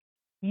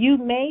 you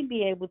may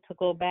be able to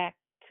go back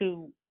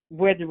to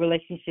where the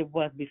relationship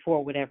was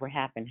before whatever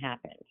happened.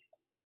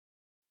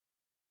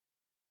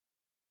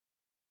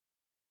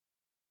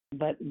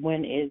 But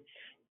when it's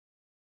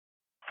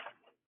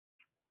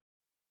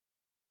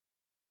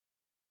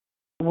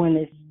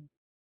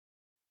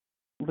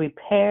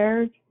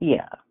repaired,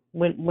 yeah.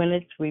 When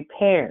it's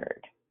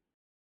repaired,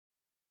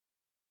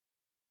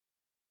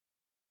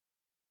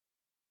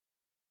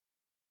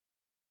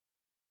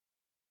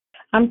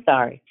 I'm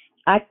sorry.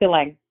 I feel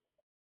like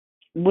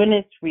when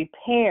it's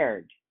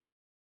repaired,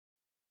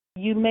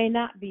 you may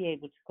not be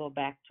able to go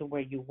back to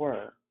where you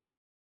were,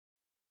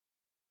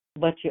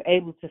 but you're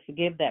able to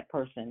forgive that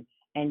person,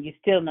 and you're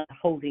still not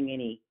holding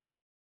any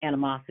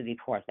animosity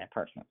towards that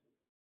person.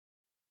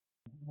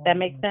 That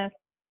makes sense?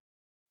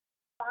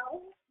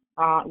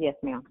 Yes,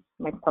 ma'am.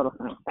 Makes total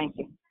sense. Thank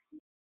you.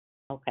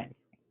 Okay.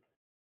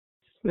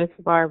 Miss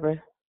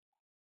Barbara.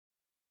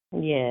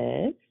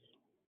 Yes.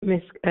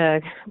 Miss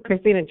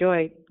Christina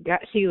Joy,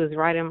 she was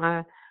right in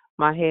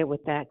my head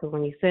with that, because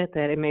when you said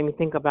that, it made me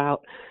think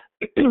about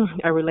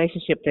a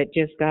relationship that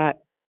just got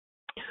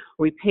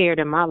repaired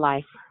in my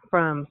life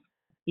from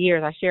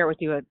years. I shared with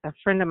you a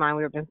friend of mine.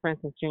 We've been friends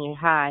since junior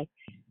high,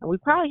 and we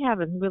probably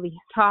haven't really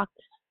talked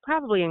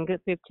probably in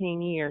good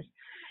 15 years.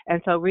 And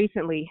so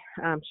recently,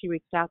 she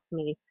reached out to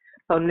me.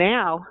 So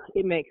now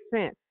it makes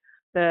sense.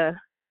 The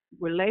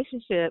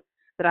relationship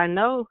that I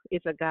know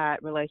is a God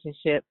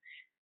relationship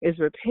is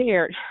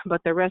repaired,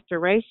 but the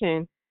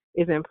restoration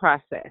is in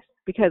process,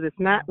 because it's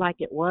not like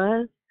it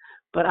was,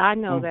 but I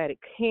know that it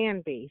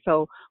can be.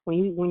 So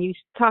when you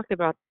talked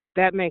about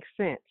that, makes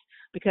sense,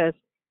 because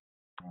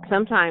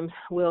sometimes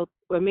we'll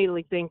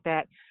immediately think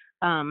that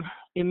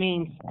it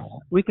means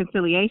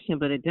reconciliation,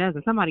 but it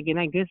doesn't. Somebody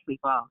getting that good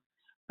sleep off.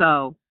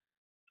 So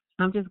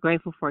I'm just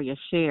grateful for your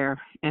share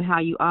and how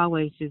you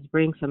always just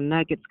bring some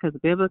nuggets, because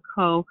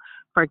biblical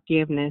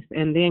forgiveness,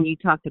 and then you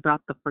talked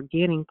about the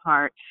forgetting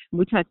part.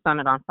 We touched on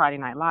it on Friday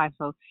Night Live,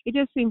 so it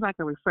just seems like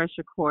a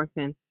refresher course,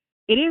 and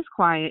it is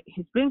quiet.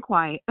 It's been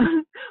quiet,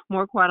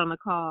 more quiet on the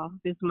call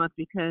this month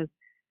because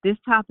this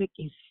topic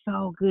is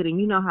so good, and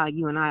you know how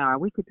you and I are.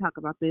 We could talk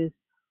about this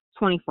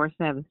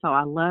 24/7. So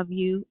I love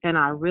you, and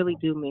I really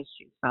do miss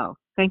you. So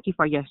thank you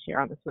for your share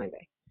on this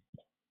Monday.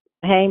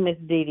 Hey, Miss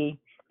Dee Dee.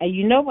 And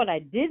you know what I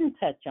didn't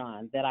touch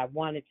on that I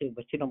wanted to,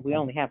 but we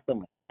only have so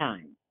much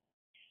time.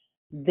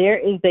 There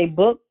is a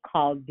book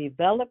called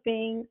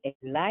Developing a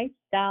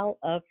Lifestyle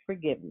of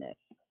Forgiveness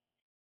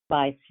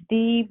by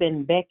Steve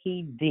and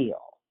Becky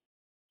Deal.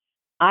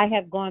 I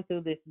have gone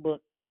through this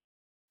book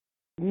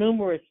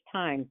numerous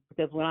times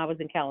because when I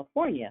was in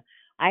California,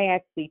 I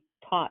actually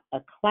taught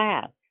a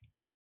class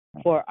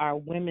for our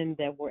women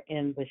that were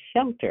in the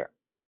shelter.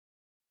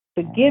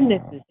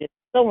 Forgiveness is just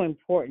so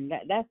important.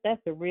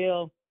 That's a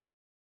real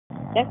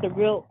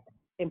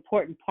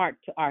important part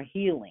to our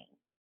healing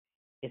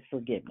is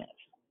forgiveness.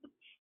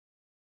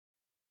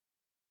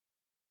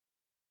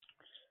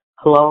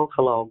 Hello.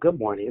 Good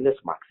morning. This is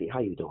Moxie. How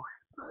you doing?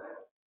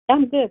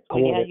 I'm good. How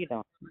you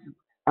doing?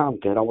 I'm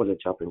good. I want to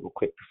jump in real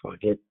quick before I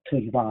get to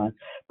Yvonne.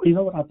 But you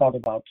know what I thought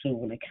about too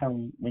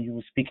when you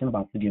were speaking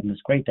about forgiveness,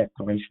 great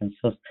declaration,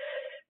 sis,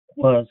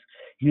 was,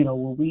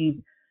 when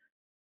we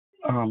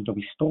the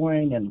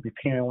restoring and the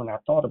repairing, when I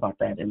thought about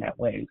that in that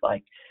way,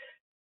 like,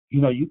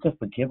 you could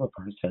forgive a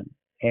person,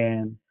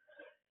 and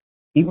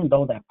even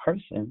though that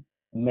person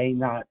may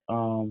not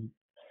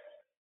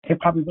they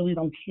probably really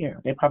don't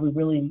care. They probably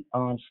really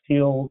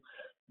still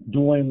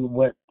doing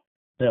what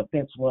the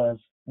offense was,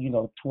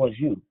 towards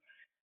you.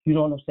 You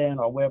know what I'm saying?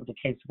 Or wherever the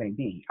case may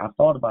be. I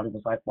thought about it, it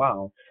was like,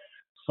 wow.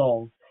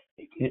 So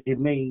it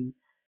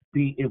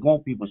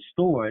won't be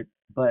restored,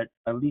 but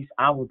at least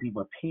I will be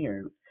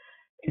repaired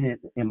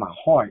in my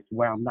heart,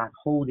 where I'm not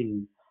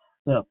holding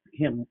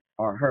him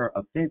or her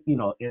offense, in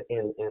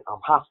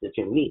hostage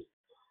in me.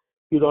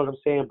 You know what I'm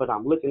saying? But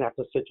I'm looking at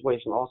the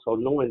situation also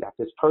knowing that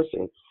this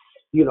person,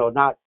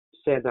 not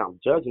saying that I'm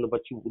judging them,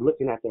 but you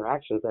looking at their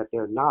actions that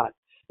they're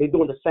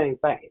doing the same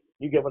thing.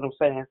 You get what I'm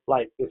saying?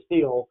 Like, it's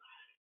still,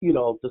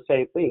 the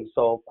same thing.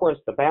 So, of course,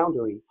 the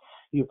boundary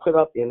you put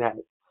up in that,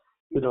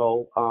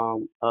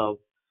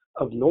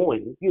 of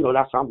knowing,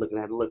 that's what I'm looking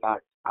at. Look, I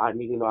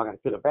mean, I got to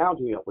put a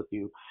boundary up with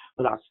you,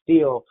 but I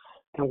still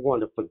am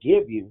going to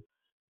forgive you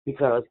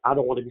because I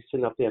don't want to be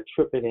sitting up there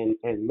tripping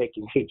and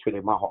making hatred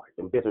in my heart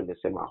and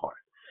bitterness in my heart.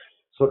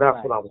 So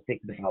that's what I was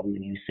thinking about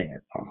when you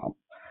said,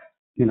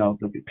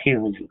 the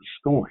repairing and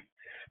restoring,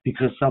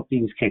 because some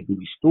things can't be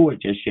restored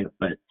just yet,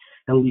 but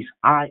at least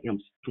I am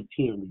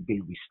continually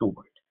being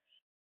restored.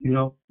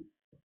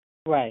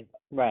 Right.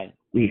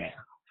 Yeah.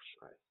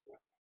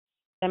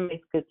 That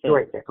makes good sense.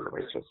 Great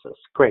declaration, sis.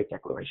 Great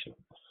declaration.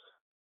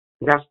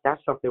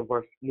 That's something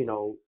worth,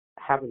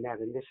 having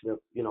that initiative,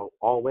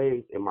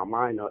 always in my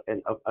mind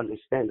and of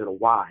understanding of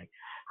why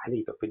I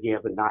need to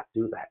forgive and not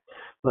do that.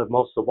 But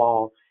most of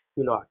all,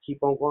 I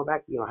keep on going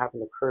back,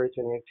 having the courage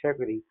and the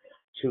integrity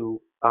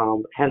to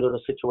handle the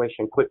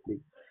situation quickly,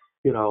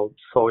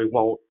 so it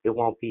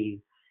won't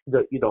be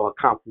a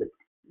conflict,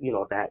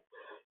 that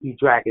you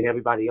dragging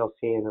everybody else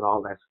in and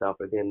all that stuff,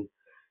 and then,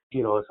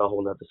 it's a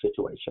whole other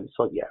situation.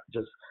 So yeah,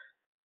 just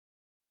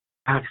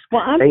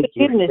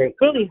unforgiveness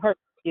really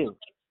hurts you.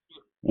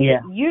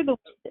 Yeah, you're the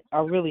ones that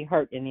are really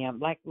hurting them.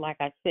 Like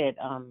I said,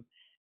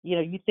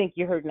 you think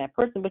you're hurting that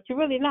person, but you're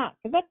really not,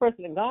 because that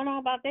person has gone on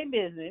about their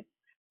business,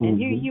 and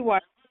here you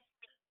are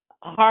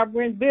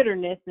harboring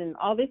bitterness and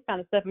all this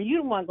kind of stuff, and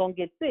you're the one gonna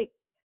get sick.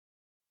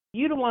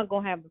 You're the one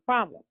gonna have the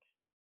problems.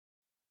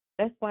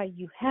 That's why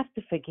you have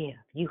to forgive.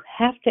 You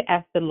have to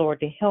ask the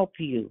Lord to help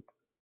you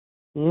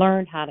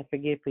learn how to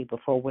forgive people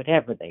for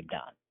whatever they've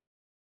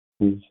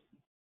done.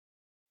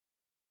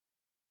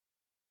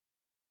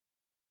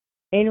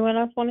 Anyone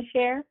else want to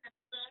share?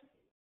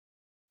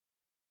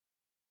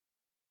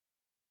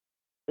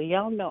 So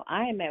y'all know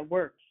I am at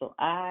work, so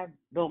I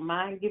don't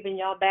mind giving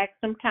y'all back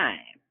some time.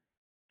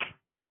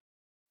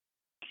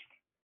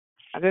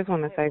 I just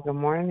want to say good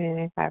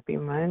morning. Happy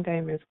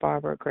Monday, Miss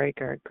Barbara. Great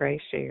share.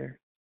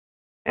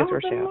 It's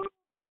Rochelle.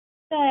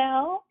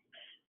 Well,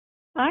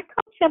 I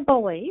coach your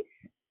boys.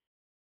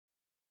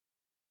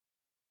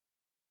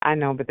 I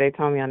know, but they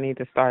told me I need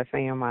to start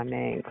saying my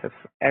name because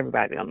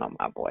everybody don't know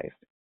my voice.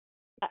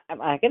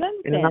 I can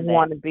understand and I don't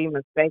want to be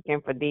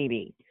mistaken for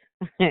Dee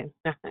Dee.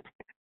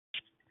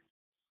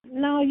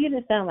 No, you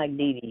didn't sound like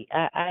Dee Dee.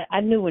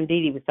 I knew when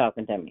Dee Dee was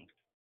talking to me.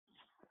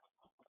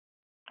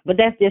 But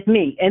that's just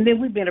me. And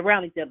then we've been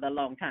around each other a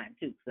long time,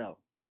 too, so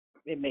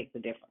it makes a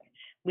difference.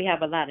 We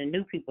have a lot of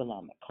new people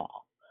on the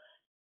call.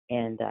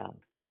 And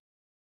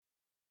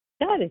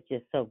God is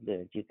just so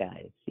good, you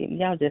guys.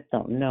 Y'all just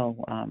don't know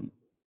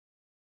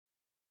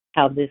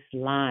how this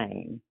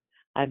line,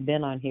 I've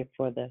been on here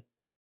for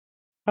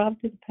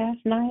probably the past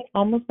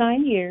almost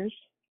 9 years.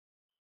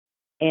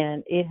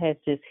 and it has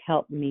just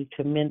helped me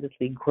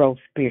tremendously grow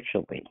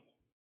spiritually.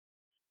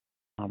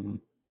 And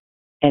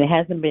it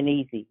hasn't been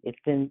easy.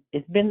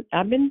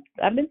 I've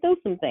been through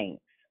some things,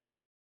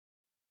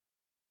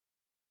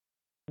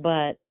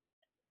 but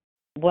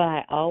what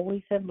I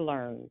always have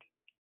learned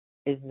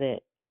is that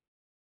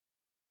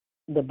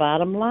the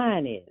bottom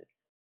line is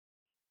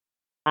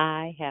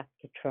I have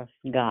to trust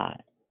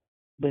God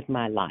with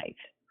my life.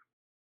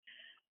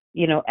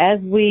 You know, as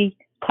we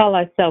call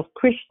ourselves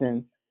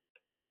Christians,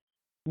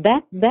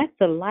 that's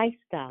the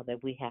lifestyle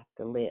that we have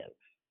to live.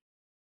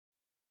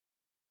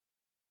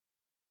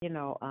 You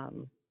know,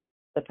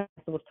 the pastor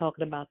was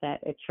talking about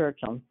that at church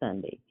on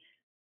Sunday.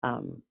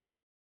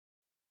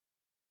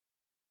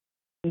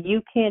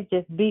 You can't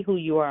just be who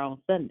you are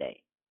on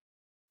Sunday.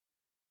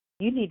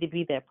 You need to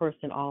be that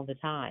person all the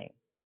time,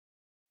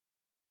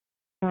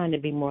 trying to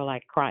be more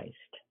like Christ,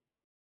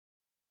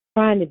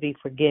 trying to be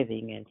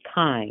forgiving and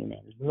kind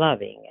and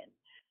loving.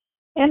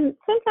 And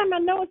sometimes I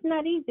know it's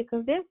not easy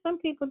because there's some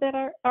people that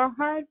are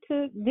hard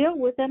to deal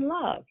with and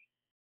love.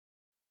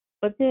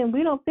 But then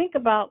we don't think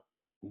about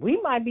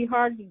we might be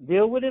hard to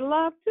deal with and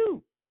love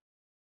too.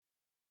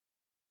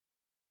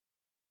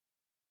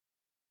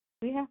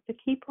 We have to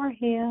keep our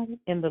hand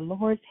in the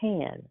Lord's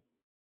hand.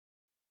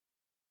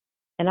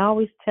 And I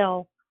always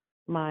tell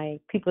my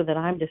people that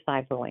I'm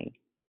discipling,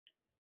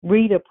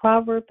 read a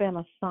proverb and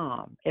a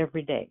psalm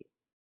every day.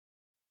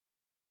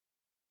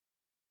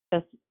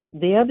 Because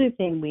the other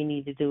thing we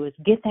need to do is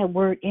get that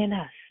word in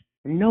us.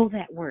 Know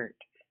that word.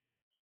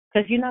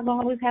 Because you're not going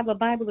to always have a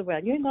Bible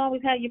around. You ain't going to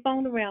always have your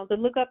phone around to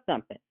look up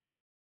something.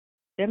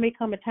 There may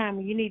come a time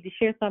when you need to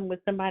share something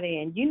with somebody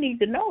and you need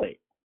to know it.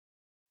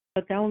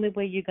 But the only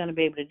way you're going to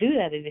be able to do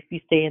that is if you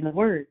stay in the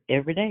Word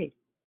every day.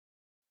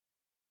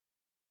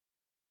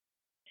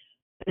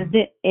 Does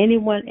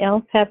anyone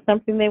else have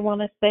something they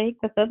want to say?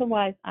 Because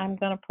otherwise I'm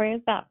going to pray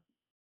us out.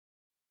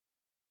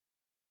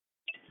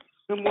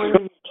 Good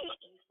morning,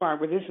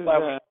 Barbara. This is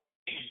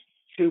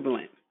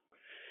Jubilant.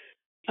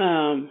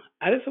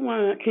 I just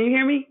want to, can you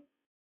hear me?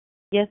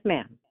 Yes,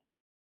 ma'am.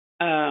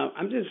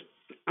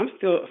 I'm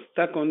still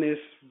stuck on this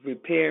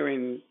repair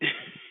and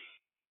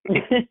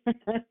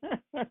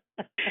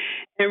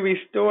and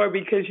restore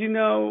because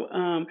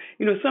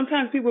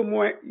sometimes people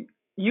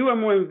you are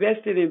more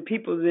invested in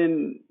people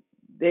than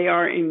they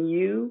are in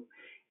you,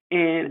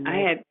 and I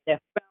had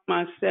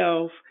found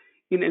myself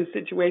in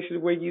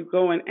situations where you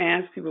go and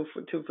ask people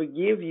to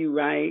forgive you,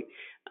 right?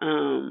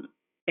 And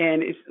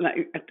it's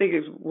like I think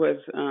it was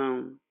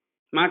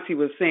Moxie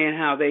was saying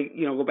how they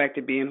go back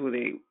to being who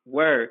they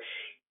were,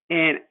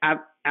 and I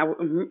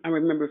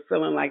remember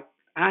feeling like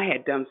I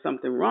had done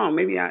something wrong.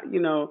 Maybe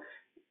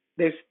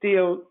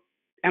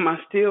am I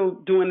still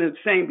doing the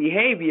same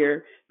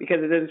behavior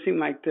because it doesn't seem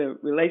like the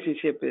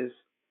relationship is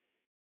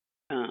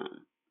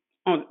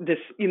on this,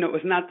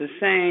 it's not the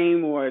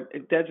same, or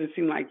it doesn't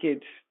seem like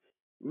it's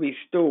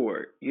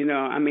restored.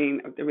 I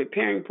mean, the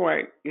repairing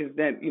part is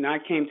that, I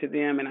came to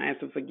them and I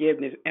asked for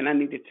forgiveness and I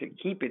needed to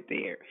keep it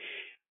there.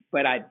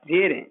 But I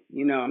didn't,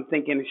 I'm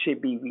thinking it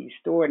should be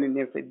restored. And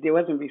if it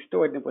wasn't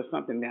restored, it was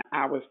something that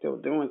I was still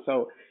doing.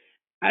 So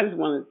I just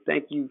want to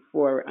thank you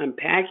for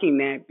unpacking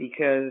that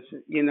because,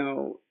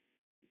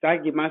 I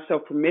give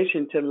myself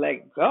permission to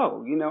let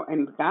go,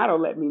 and God will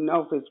let me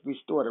know if it's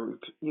restored or,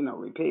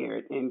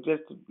 repaired, and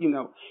just,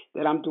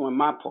 that I'm doing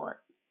my part.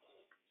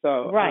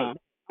 So, right.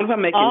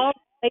 All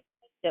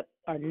relationships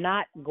are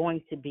not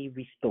going to be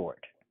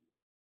restored.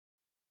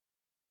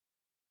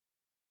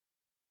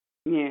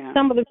 Yeah.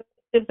 Some of the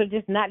relationships are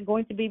just not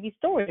going to be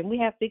restored, and we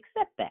have to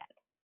accept that.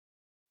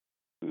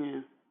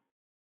 Yeah.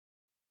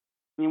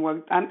 And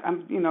well,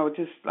 I'm,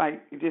 just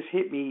like it just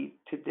hit me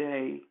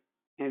today,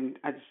 and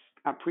I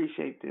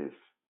appreciate this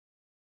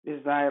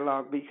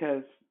dialogue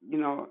because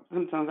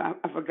sometimes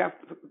I've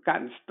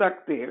gotten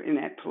stuck there in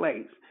that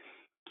place,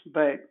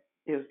 but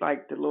it's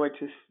like the Lord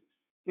just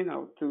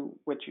through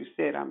what you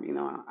said, I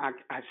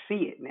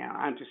see it now,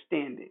 I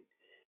understand it.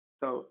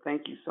 So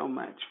thank you so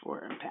much for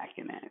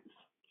unpacking that.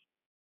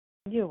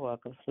 You're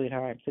welcome,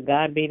 sweetheart. To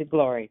God be the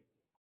glory.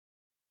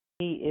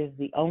 He is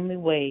the only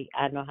way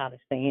I know how to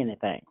say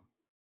anything.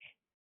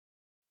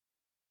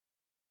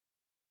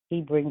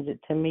 He brings it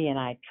to me, and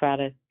I try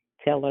to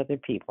tell other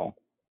people.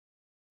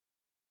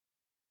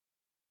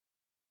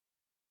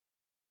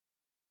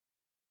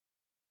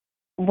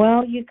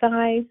 Well, you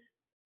guys,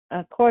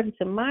 according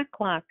to my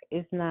clock,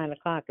 it's 9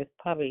 o'clock. It's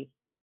probably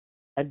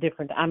a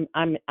different. I'm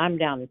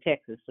down in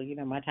Texas, so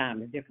my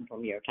time is different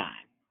from your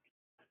time.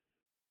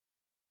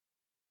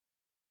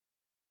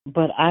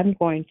 But I'm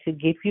going to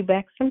give you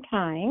back some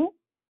time,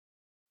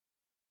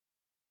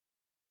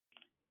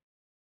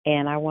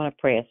 and I want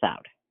to pray us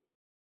out.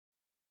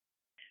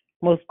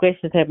 Most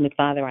gracious Heavenly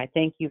Father, I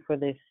thank you for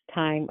this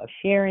time of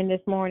sharing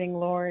this morning,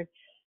 Lord.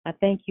 I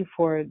thank you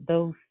for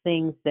those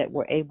things that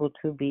were able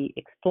to be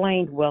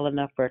explained well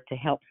enough for it to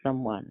help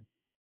someone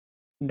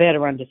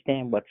better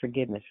understand what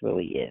forgiveness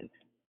really is.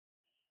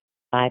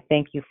 I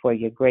thank you for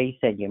your grace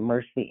and your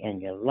mercy and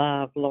your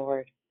love,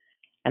 Lord.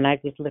 And I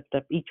just lift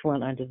up each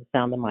one under the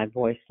sound of my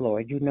voice,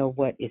 Lord. You know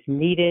what is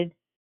needed.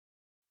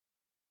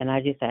 And I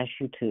just ask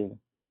you to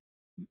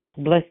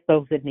bless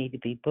those that need to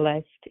be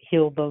blessed,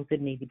 heal those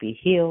that need to be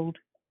healed,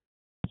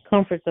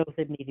 comfort those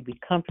that need to be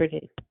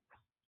comforted,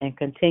 and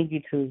continue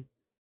to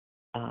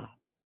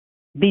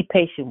be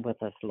patient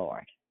with us,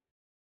 Lord.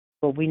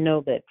 But we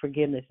know that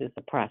forgiveness is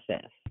a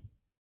process,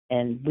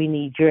 and we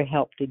need your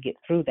help to get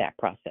through that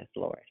process,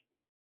 Lord.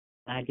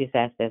 I just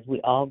ask that as we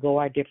all go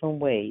our different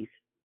ways,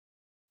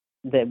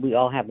 that we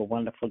all have a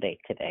wonderful day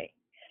today.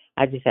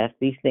 I just ask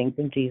these things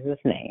in Jesus'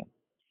 name.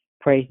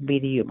 Praise be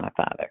to you, my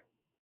Father.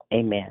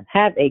 Amen.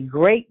 Have a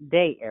great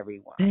day,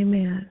 everyone.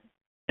 Amen.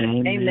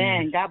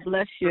 Amen. God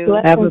bless you.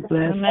 Have a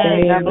blessed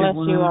day. God bless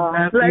you all.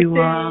 Love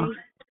you all.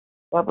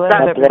 God bless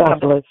God everybody.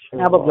 bless you.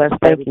 Have a blessed day,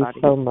 Thank you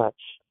everybody. so much.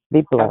 Be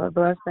Have blessed. a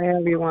blessed day,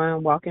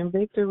 everyone. Walk in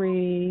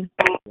victory.